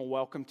a formal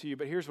welcome to you,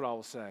 but here's what I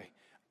will say.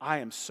 I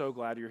am so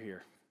glad you're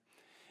here.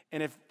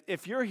 And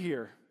if you're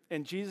here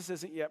and Jesus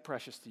isn't yet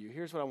precious to you,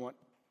 here's what I want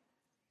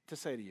to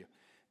say to you.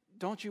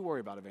 Don't you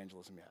worry about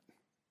evangelism yet.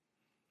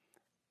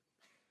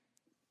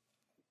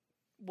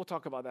 We'll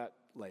talk about that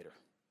later.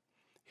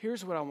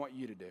 Here's what I want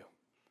you to do.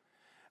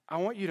 I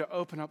want you to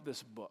open up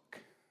this book,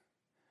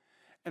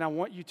 and I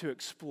want you to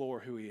explore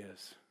who he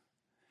is.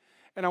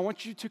 And I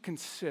want you to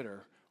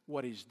consider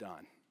what he's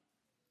done.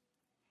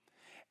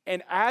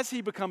 And as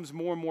he becomes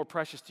more and more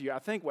precious to you, I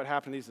think what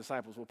happened to these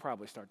disciples will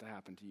probably start to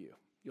happen to you.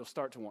 You'll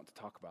start to want to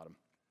talk about him.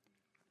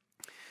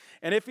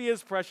 And if he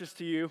is precious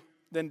to you,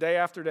 then day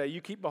after day, you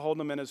keep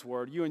beholding him in his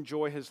word. You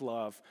enjoy his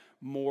love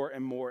more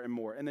and more and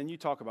more. And then you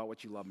talk about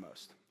what you love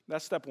most.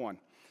 That's step one.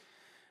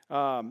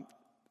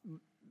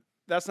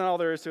 That's not all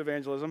there is to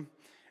evangelism.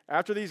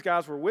 After these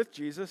guys were with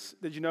Jesus,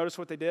 did you notice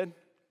what they did?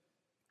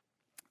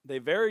 They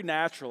very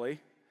naturally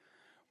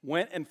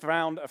went and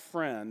found a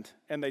friend,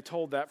 and they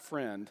told that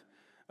friend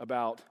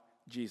about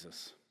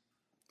Jesus.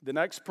 The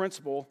next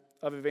principle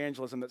of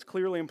evangelism that's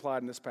clearly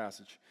implied in this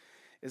passage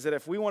is that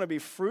if we want to be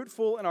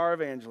fruitful in our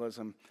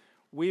evangelism,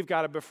 we've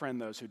got to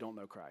befriend those who don't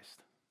know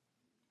Christ.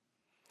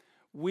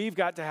 We've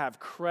got to have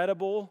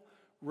credible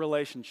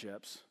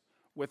relationships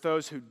with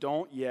those who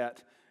don't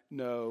yet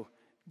know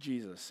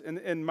Jesus.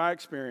 In my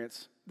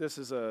experience, this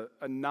is a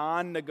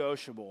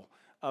non-negotiable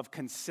of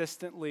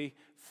consistently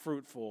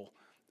fruitful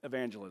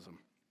evangelism.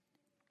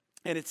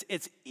 And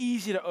it's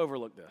easy to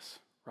overlook this,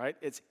 right?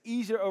 It's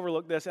easy to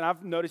overlook this, and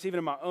I've noticed even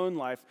in my own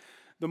life,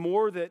 the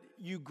more that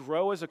you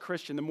grow as a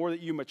Christian, the more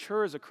that you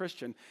mature as a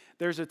Christian,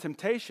 there's a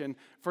temptation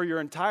for your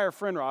entire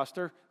friend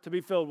roster to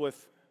be filled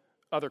with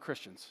other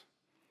Christians.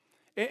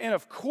 And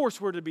of course,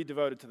 we're to be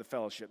devoted to the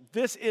fellowship.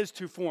 This is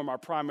to form our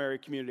primary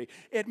community.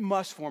 It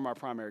must form our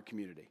primary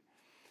community.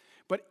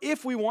 But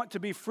if we want to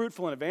be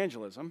fruitful in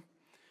evangelism,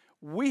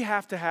 we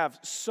have to have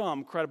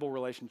some credible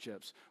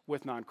relationships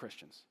with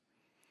non-Christians.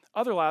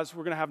 Otherwise,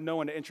 we're going to have no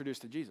one to introduce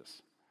to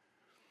Jesus.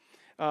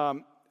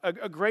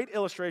 A great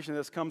illustration of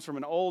this comes from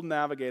an old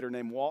navigator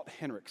named Walt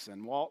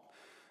Henriksen. Walt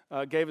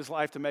gave his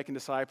life to making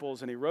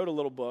disciples, and he wrote a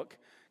little book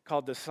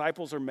called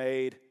Disciples Are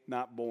Made,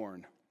 Not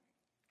Born.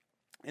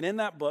 And in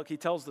that book, he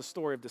tells the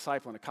story of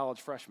discipling a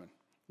college freshman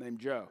named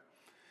Joe.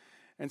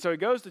 And so he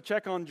goes to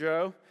check on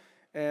Joe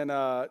and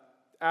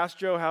asks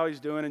Joe how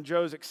he's doing, and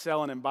Joe's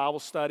excelling in Bible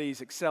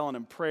studies, excelling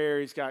in prayer.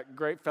 He's got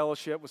great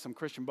fellowship with some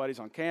Christian buddies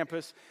on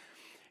campus.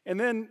 And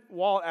then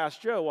Walt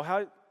asked Joe,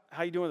 well,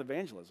 how you doing with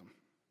evangelism?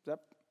 Is that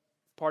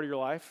part of your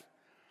life?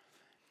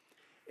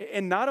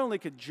 And not only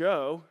could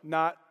Joe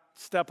not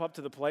step up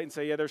to the plate and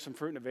say, yeah, there's some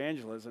fruit in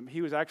evangelism,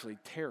 he was actually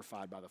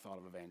terrified by the thought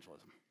of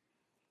evangelism.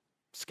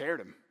 Scared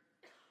him.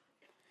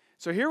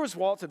 So here was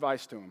Walt's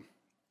advice to him.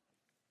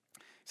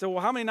 He said,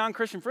 well, how many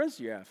non-Christian friends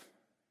do you have?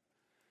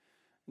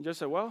 And Joe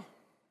said, well,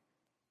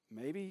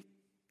 maybe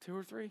 2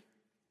 or 3.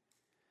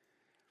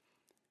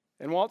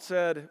 And Walt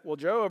said, well,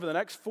 Joe, over the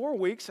next 4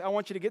 weeks, I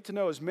want you to get to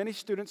know as many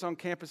students on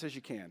campus as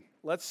you can.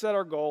 Let's set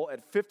our goal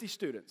at 50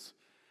 students.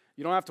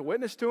 You don't have to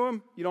witness to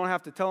them. You don't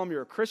have to tell them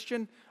you're a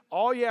Christian.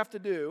 All you have to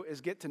do is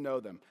get to know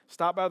them.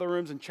 Stop by the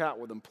rooms and chat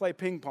with them. Play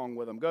ping pong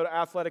with them. Go to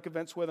athletic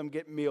events with them.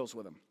 Get meals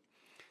with them.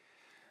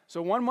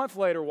 So 1 month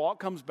later, Walt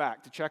comes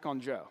back to check on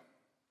Joe.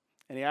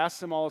 And he asks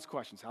them all his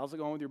questions. How's it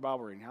going with your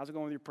Bible reading? How's it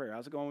going with your prayer?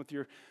 How's it going with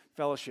your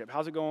fellowship?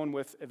 How's it going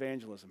with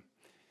evangelism?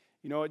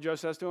 You know what Joe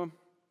says to him?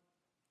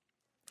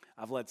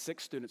 I've led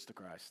 6 students to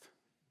Christ.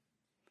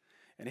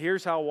 And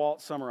here's how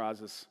Walt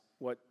summarizes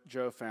what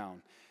Joe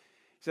found.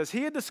 He says,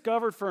 he had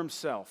discovered for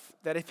himself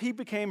that if he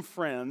became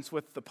friends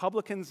with the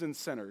publicans and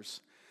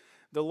sinners,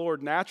 the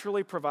Lord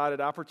naturally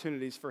provided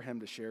opportunities for him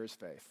to share his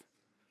faith.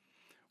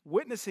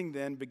 Witnessing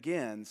then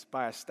begins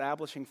by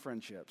establishing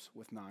friendships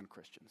with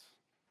non-Christians.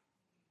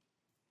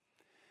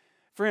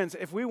 Friends,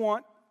 if we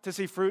want to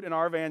see fruit in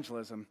our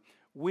evangelism,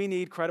 we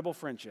need credible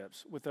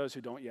friendships with those who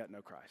don't yet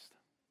know Christ.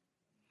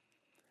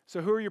 So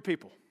who are your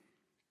people?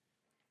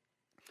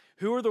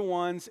 Who are the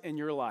ones in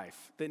your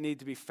life that need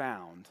to be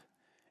found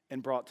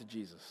and brought to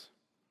Jesus?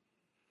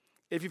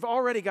 If you've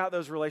already got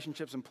those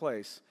relationships in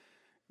place,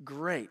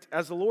 great.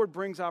 As the Lord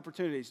brings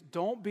opportunities,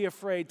 don't be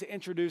afraid to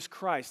introduce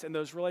Christ in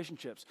those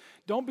relationships.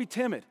 Don't be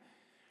timid,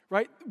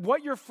 right?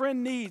 What your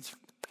friend needs,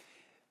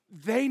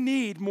 they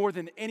need more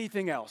than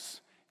anything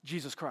else,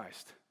 Jesus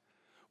Christ.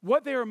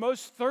 What they are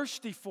most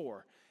thirsty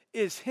for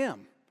is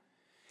Him.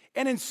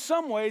 And in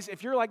some ways,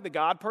 if you're like the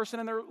God person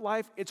in their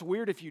life, it's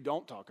weird if you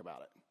don't talk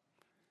about it.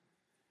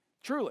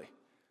 Truly.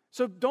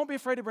 So don't be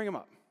afraid to bring them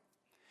up.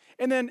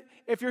 And then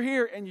if you're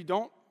here and you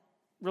don't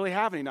really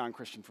have any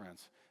non-Christian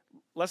friends,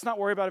 let's not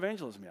worry about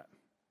evangelism yet.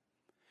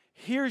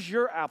 Here's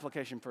your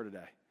application for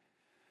today.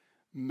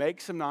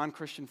 Make some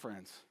non-Christian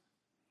friends.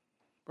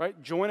 Right?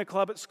 Join a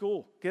club at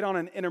school. Get on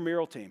an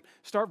intramural team.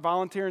 Start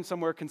volunteering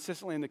somewhere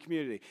consistently in the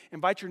community.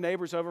 Invite your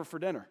neighbors over for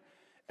dinner.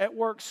 At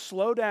work,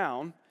 slow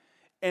down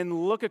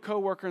and look a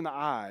coworker in the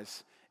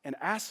eyes and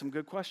ask some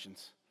good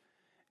questions.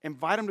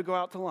 Invite them to go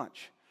out to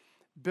lunch.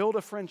 Build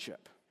a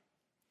friendship.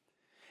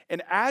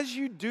 And as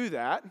you do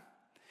that,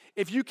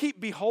 if you keep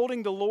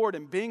beholding the Lord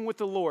and being with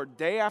the Lord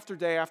day after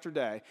day after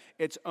day,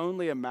 it's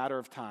only a matter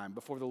of time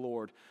before the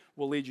Lord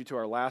will lead you to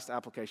our last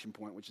application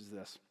point, which is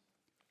this.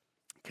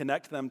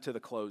 Connect them to the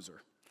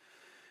closer.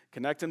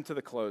 Connect them to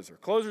the closer.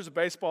 Closer is a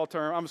baseball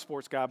term. I'm a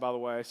sports guy, by the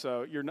way,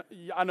 so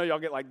I know y'all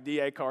get like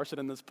D.A. Carson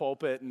in this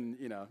pulpit, and,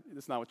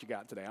 that's not what you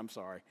got today. I'm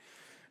sorry.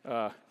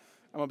 I'm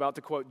about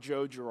to quote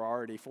Joe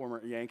Girardi,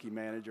 former Yankee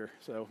manager,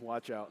 so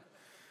watch out.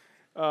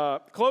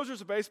 Closer is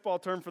a baseball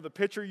term for the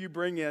pitcher you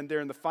bring in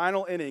during the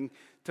final inning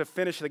to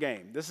finish the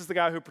game. This is the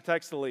guy who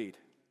protects the lead.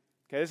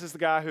 Okay, this is the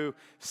guy who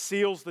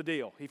seals the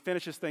deal. He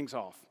finishes things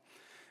off.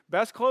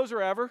 Best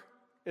closer ever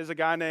is a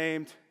guy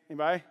named,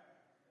 anybody?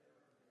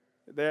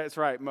 That's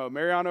right,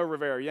 Mariano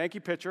Rivera, Yankee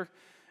pitcher.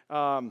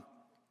 And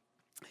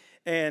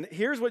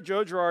here's what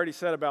Joe Girardi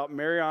said about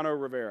Mariano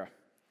Rivera.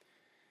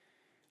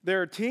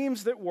 There are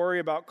teams that worry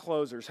about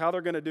closers, how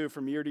they're going to do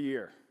from year to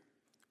year.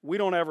 We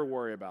don't ever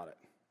worry about it.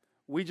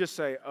 We just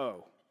say,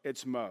 oh,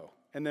 it's Mo.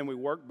 And then we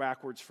work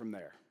backwards from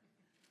there.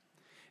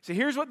 See,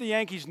 here's what the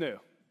Yankees knew.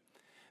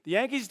 The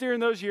Yankees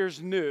during those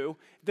years knew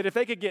that if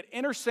they could get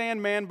Enter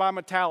Sandman by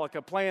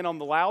Metallica playing on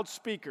the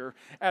loudspeaker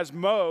as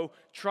Mo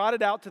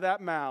trotted out to that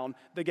mound,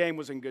 the game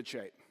was in good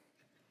shape.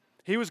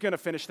 He was going to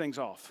finish things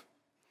off.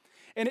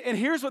 And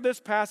here's what this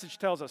passage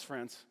tells us,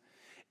 friends.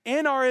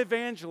 In our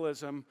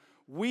evangelism,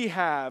 we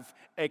have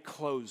a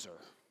closer.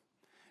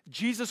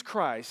 Jesus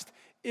Christ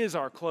is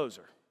our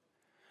closer.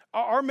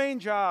 Our main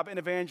job in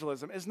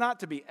evangelism is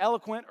not to be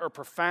eloquent or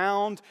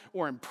profound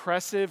or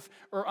impressive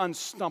or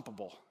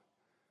unstumpable.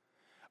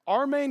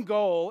 Our main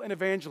goal in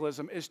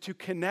evangelism is to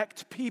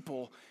connect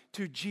people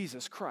to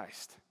Jesus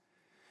Christ.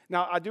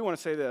 Now, I do want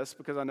to say this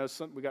because I know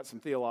we got some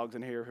theologues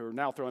in here who are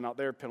now throwing out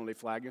their penalty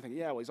flag. You're thinking,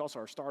 yeah, well, he's also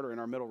our starter in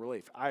our middle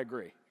relief. I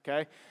agree,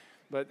 okay?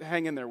 But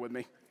hang in there with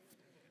me.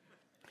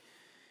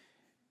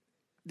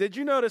 Did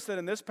you notice that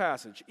in this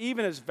passage,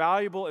 even as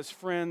valuable as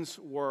friends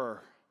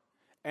were,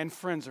 and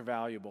friends are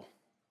valuable,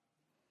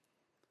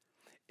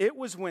 it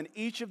was when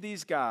each of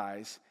these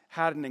guys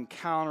had an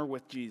encounter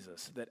with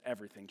Jesus that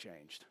everything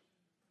changed.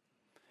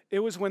 It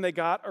was when they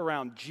got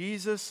around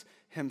Jesus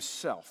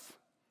himself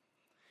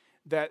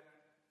that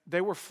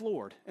they were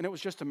floored, and it was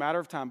just a matter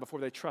of time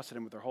before they trusted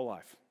him with their whole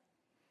life.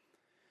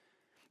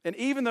 And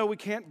even though we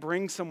can't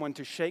bring someone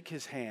to shake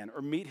his hand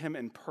or meet him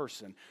in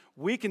person,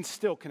 we can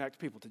still connect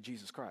people to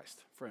Jesus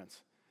Christ,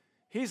 friends.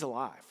 He's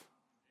alive,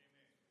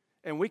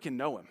 and we can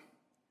know him.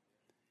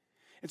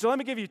 And so let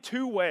me give you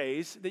 2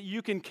 ways that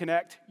you can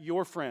connect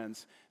your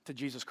friends to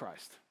Jesus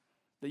Christ,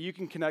 that you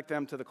can connect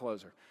them to the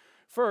closer.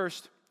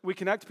 First, we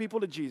connect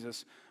people to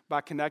Jesus by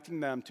connecting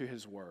them to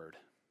his word.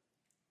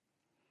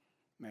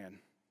 Man.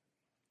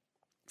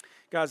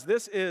 Guys,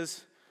 this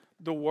is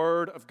the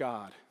word of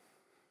God.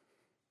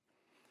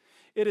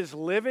 It is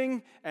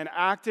living and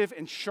active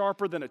and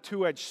sharper than a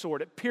 2-edged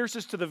sword. It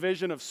pierces to the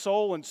vision of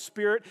soul and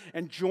spirit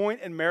and joint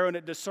and marrow, and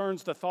it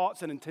discerns the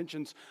thoughts and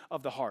intentions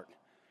of the heart.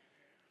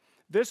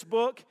 This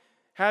book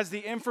has the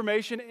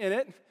information in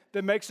it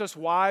that makes us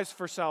wise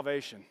for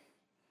salvation.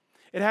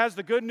 It has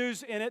the good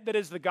news in it that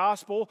is the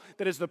gospel,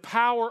 that is the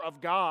power of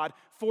God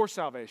for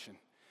salvation.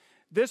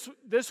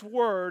 This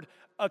word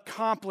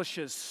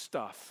accomplishes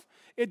stuff.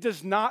 It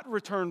does not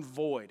return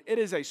void. It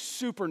is a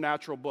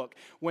supernatural book.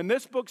 When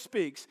this book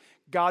speaks,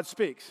 God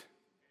speaks.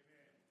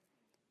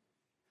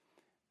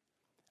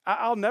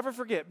 I'll never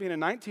forget being a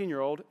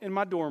 19-year-old in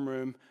my dorm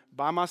room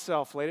by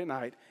myself late at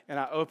night, and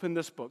I opened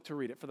this book to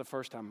read it for the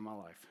first time in my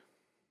life.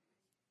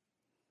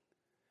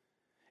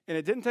 And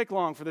it didn't take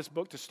long for this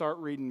book to start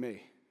reading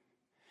me.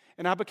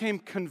 And I became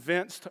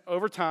convinced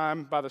over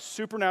time by the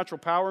supernatural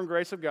power and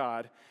grace of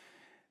God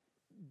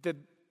that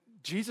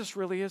Jesus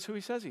really is who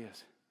he says he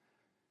is.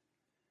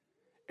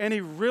 And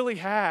he really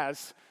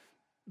has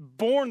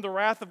borne the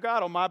wrath of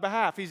God on my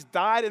behalf. He's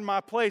died in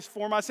my place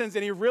for my sins,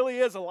 and he really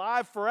is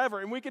alive forever,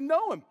 and we can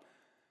know him.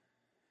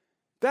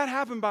 That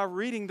happened by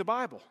reading the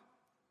Bible.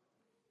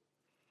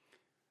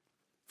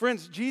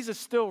 Friends, Jesus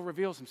still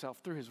reveals himself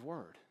through his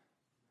word.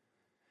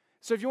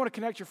 So if you want to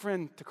connect your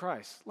friend to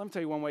Christ, let me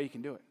tell you one way you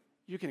can do it.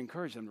 You can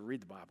encourage them to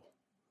read the Bible.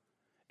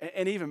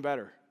 And even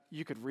better,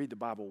 you could read the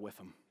Bible with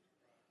them.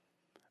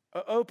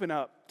 Open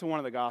up to one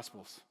of the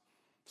Gospels.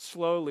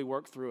 Slowly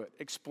work through it.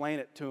 Explain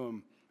it to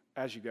them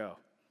as you go.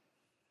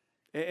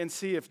 And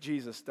see if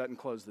Jesus doesn't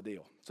close the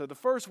deal. So the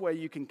first way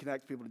you can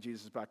connect people to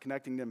Jesus is by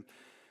connecting them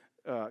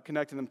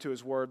to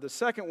his word. The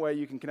second way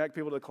you can connect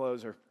people to the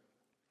closer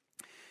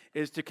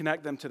is to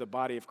connect them to the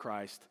body of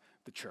Christ,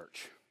 the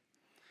church.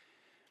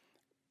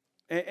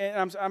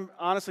 And I'm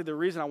honestly, the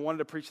reason I wanted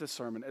to preach this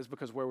sermon is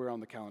because where we're on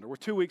the calendar. We're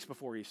 2 weeks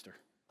before Easter.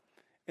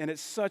 And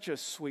it's such a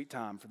sweet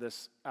time for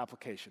this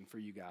application for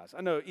you guys.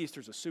 I know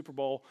Easter's a Super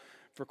Bowl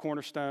for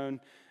Cornerstone.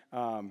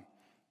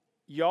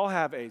 Y'all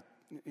have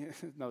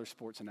another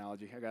sports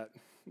analogy. I got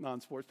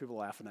non-sports people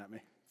laughing at me.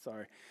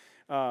 Sorry.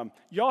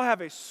 Y'all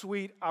have a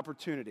sweet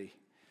opportunity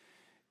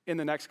in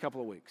the next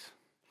couple of weeks.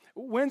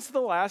 When's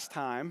the last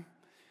time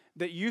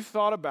that you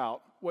thought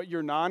about what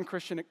your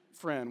non-Christian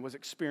friend was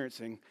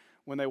experiencing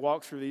when they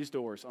walked through these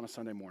doors on a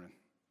Sunday morning?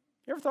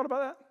 You ever thought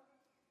about that?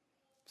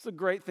 It's a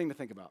great thing to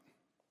think about.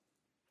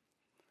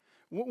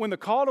 When the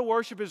call to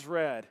worship is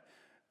read,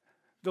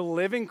 the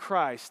living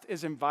Christ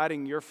is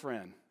inviting your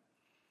friend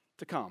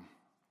to come.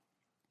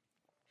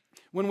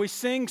 When we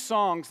sing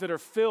songs that are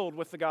filled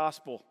with the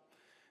gospel,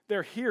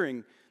 they're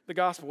hearing the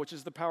gospel, which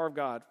is the power of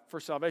God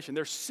for salvation.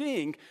 They're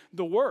seeing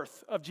the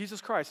worth of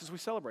Jesus Christ as we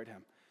celebrate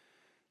him.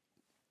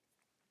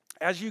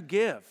 As you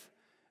give,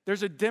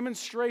 there's a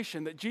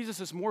demonstration that Jesus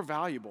is more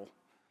valuable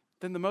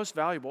than the most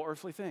valuable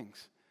earthly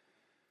things.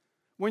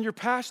 When your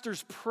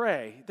pastors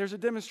pray, there's a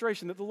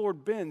demonstration that the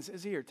Lord bends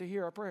his ear to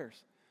hear our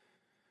prayers.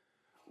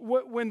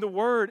 When the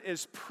word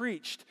is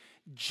preached,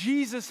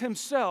 Jesus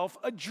himself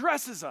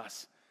addresses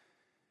us.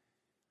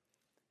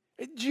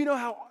 Do you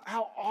know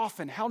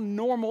how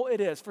normal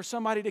it is for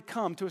somebody to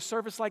come to a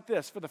service like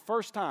this for the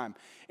first time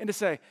and to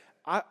say,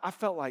 I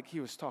felt like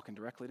he was talking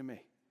directly to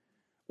me?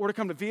 Or to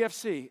come to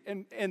VFC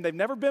and they've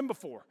never been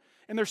before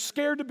and they're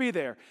scared to be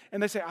there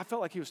and they say, I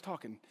felt like he was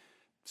talking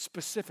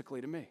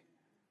specifically to me.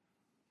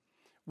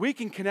 We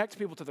can connect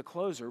people to the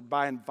closer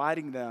by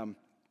inviting them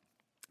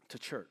to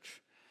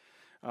church.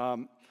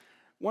 One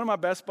of my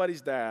best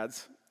buddies'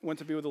 dads went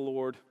to be with the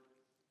Lord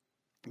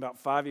about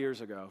 5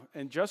 years ago,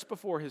 and just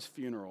before his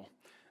funeral,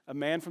 a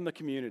man from the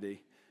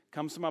community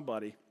comes to my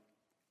buddy,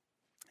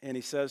 and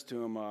he says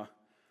to him,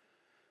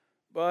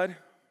 Bud,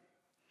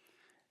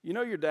 you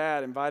know your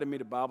dad invited me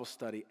to Bible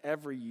study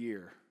every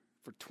year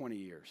for 20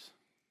 years.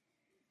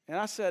 And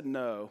I said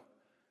no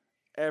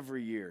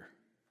every year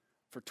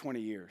for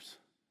 20 years.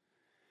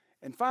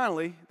 And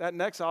finally, that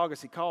next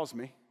August, he calls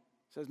me,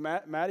 says,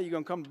 Matty, you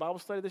going to come to Bible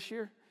study this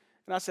year?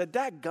 And I said,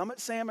 dadgummit,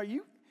 Sam, are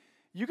you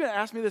going to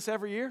ask me this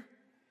every year?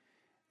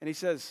 And he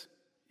says,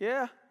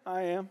 yeah,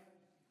 I am.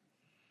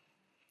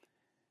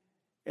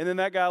 And then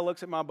that guy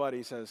looks at my buddy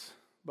and says,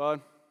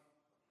 Bud,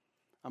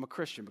 I'm a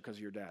Christian because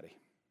of your daddy.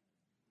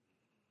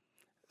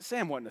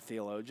 Sam wasn't a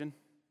theologian.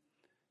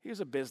 He was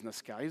a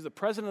business guy. He was the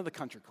president of the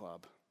country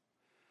club.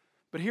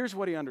 But here's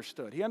what he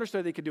understood. He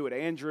understood that he could do what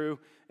Andrew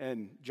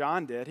and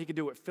John did. He could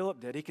do what Philip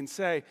did. He can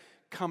say,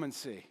 come and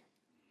see.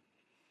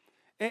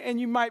 And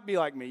you might be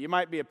like me. You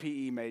might be a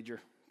PE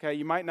major. Okay,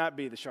 you might not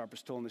be the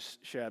sharpest tool in the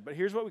shed. But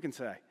here's what we can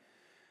say.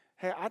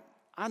 Hey,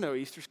 I know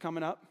Easter's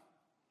coming up.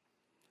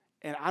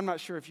 And I'm not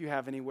sure if you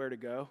have anywhere to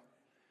go.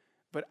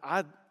 But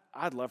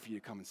I'd love for you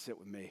to come and sit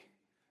with me.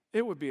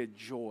 It would be a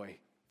joy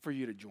for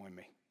you to join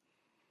me.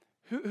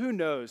 Who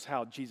knows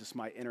how Jesus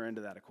might enter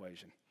into that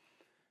equation?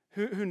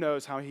 Who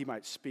knows how he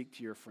might speak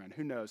to your friend?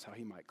 Who knows how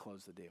he might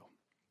close the deal?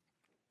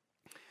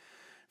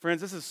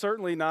 Friends, this is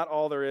certainly not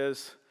all there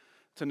is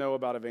to know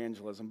about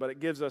evangelism, but it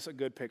gives us a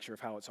good picture of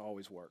how it's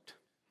always worked.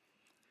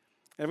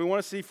 And if we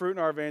want to see fruit in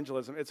our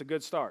evangelism, it's a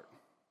good start,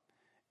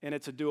 and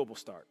it's a doable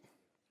start.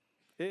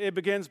 It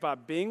begins by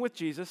being with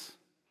Jesus,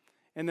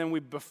 and then we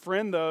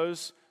befriend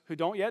those who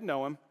don't yet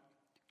know him,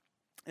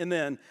 and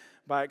then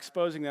by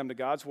exposing them to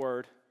God's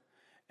word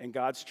and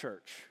God's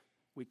church,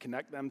 we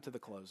connect them to the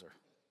closer.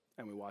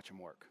 And we watch him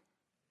work.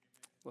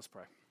 Let's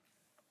pray.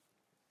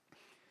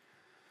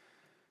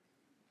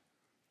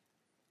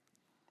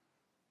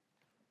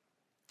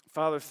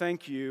 Father,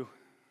 thank you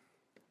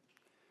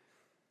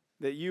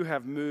that you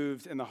have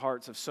moved in the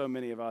hearts of so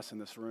many of us in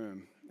this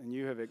room, and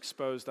you have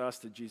exposed us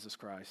to Jesus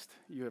Christ.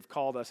 You have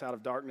called us out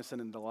of darkness and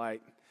into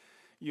light.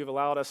 You have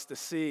allowed us to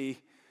see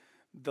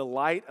the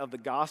light of the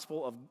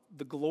gospel of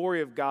the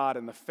glory of God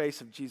in the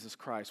face of Jesus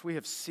Christ. We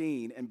have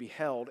seen and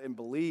beheld and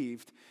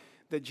believed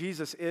that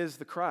Jesus is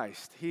the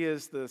Christ. He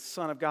is the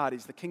Son of God.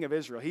 He's the King of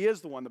Israel. He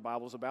is the one the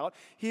Bible's about.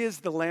 He is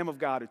the Lamb of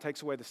God who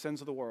takes away the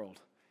sins of the world.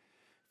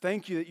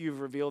 Thank you that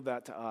you've revealed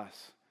that to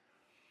us.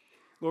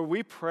 Lord,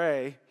 we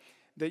pray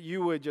that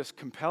you would just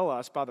compel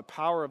us by the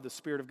power of the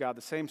Spirit of God,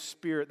 the same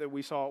Spirit that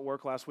we saw at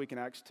work last week in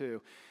Acts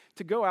 2,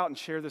 to go out and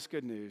share this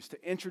good news,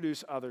 to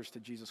introduce others to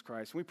Jesus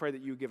Christ. And we pray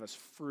that you give us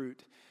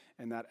fruit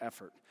in that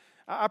effort.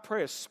 I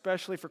pray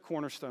especially for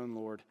Cornerstone,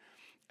 Lord,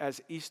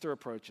 as Easter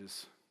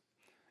approaches.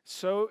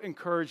 So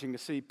encouraging to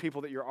see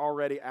people that you're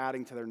already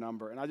adding to their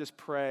number. And I just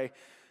pray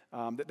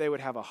that they would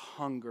have a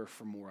hunger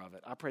for more of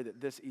it. I pray that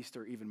this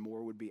Easter even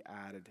more would be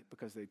added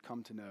because they'd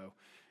come to know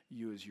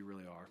you as you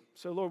really are.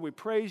 So, Lord, we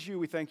praise you,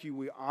 we thank you,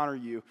 we honor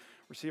you.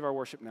 Receive our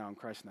worship now in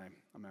Christ's name.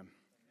 Amen.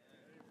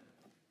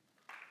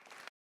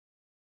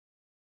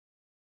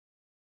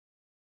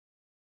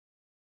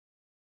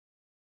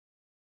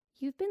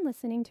 You've been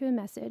listening to a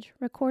message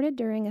recorded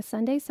during a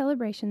Sunday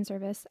celebration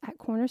service at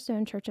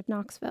Cornerstone Church of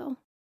Knoxville.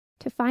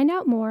 To find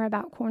out more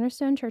about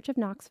Cornerstone Church of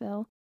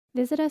Knoxville,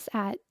 visit us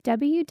at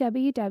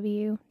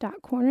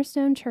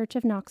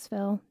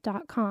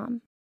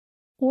www.cornerstonechurchofknoxville.com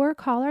or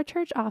call our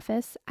church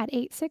office at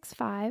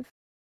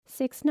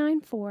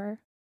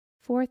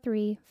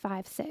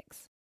 865-694-4356.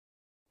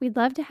 We'd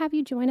love to have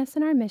you join us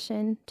in our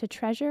mission to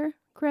treasure,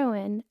 grow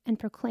in, and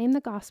proclaim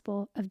the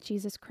gospel of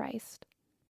Jesus Christ.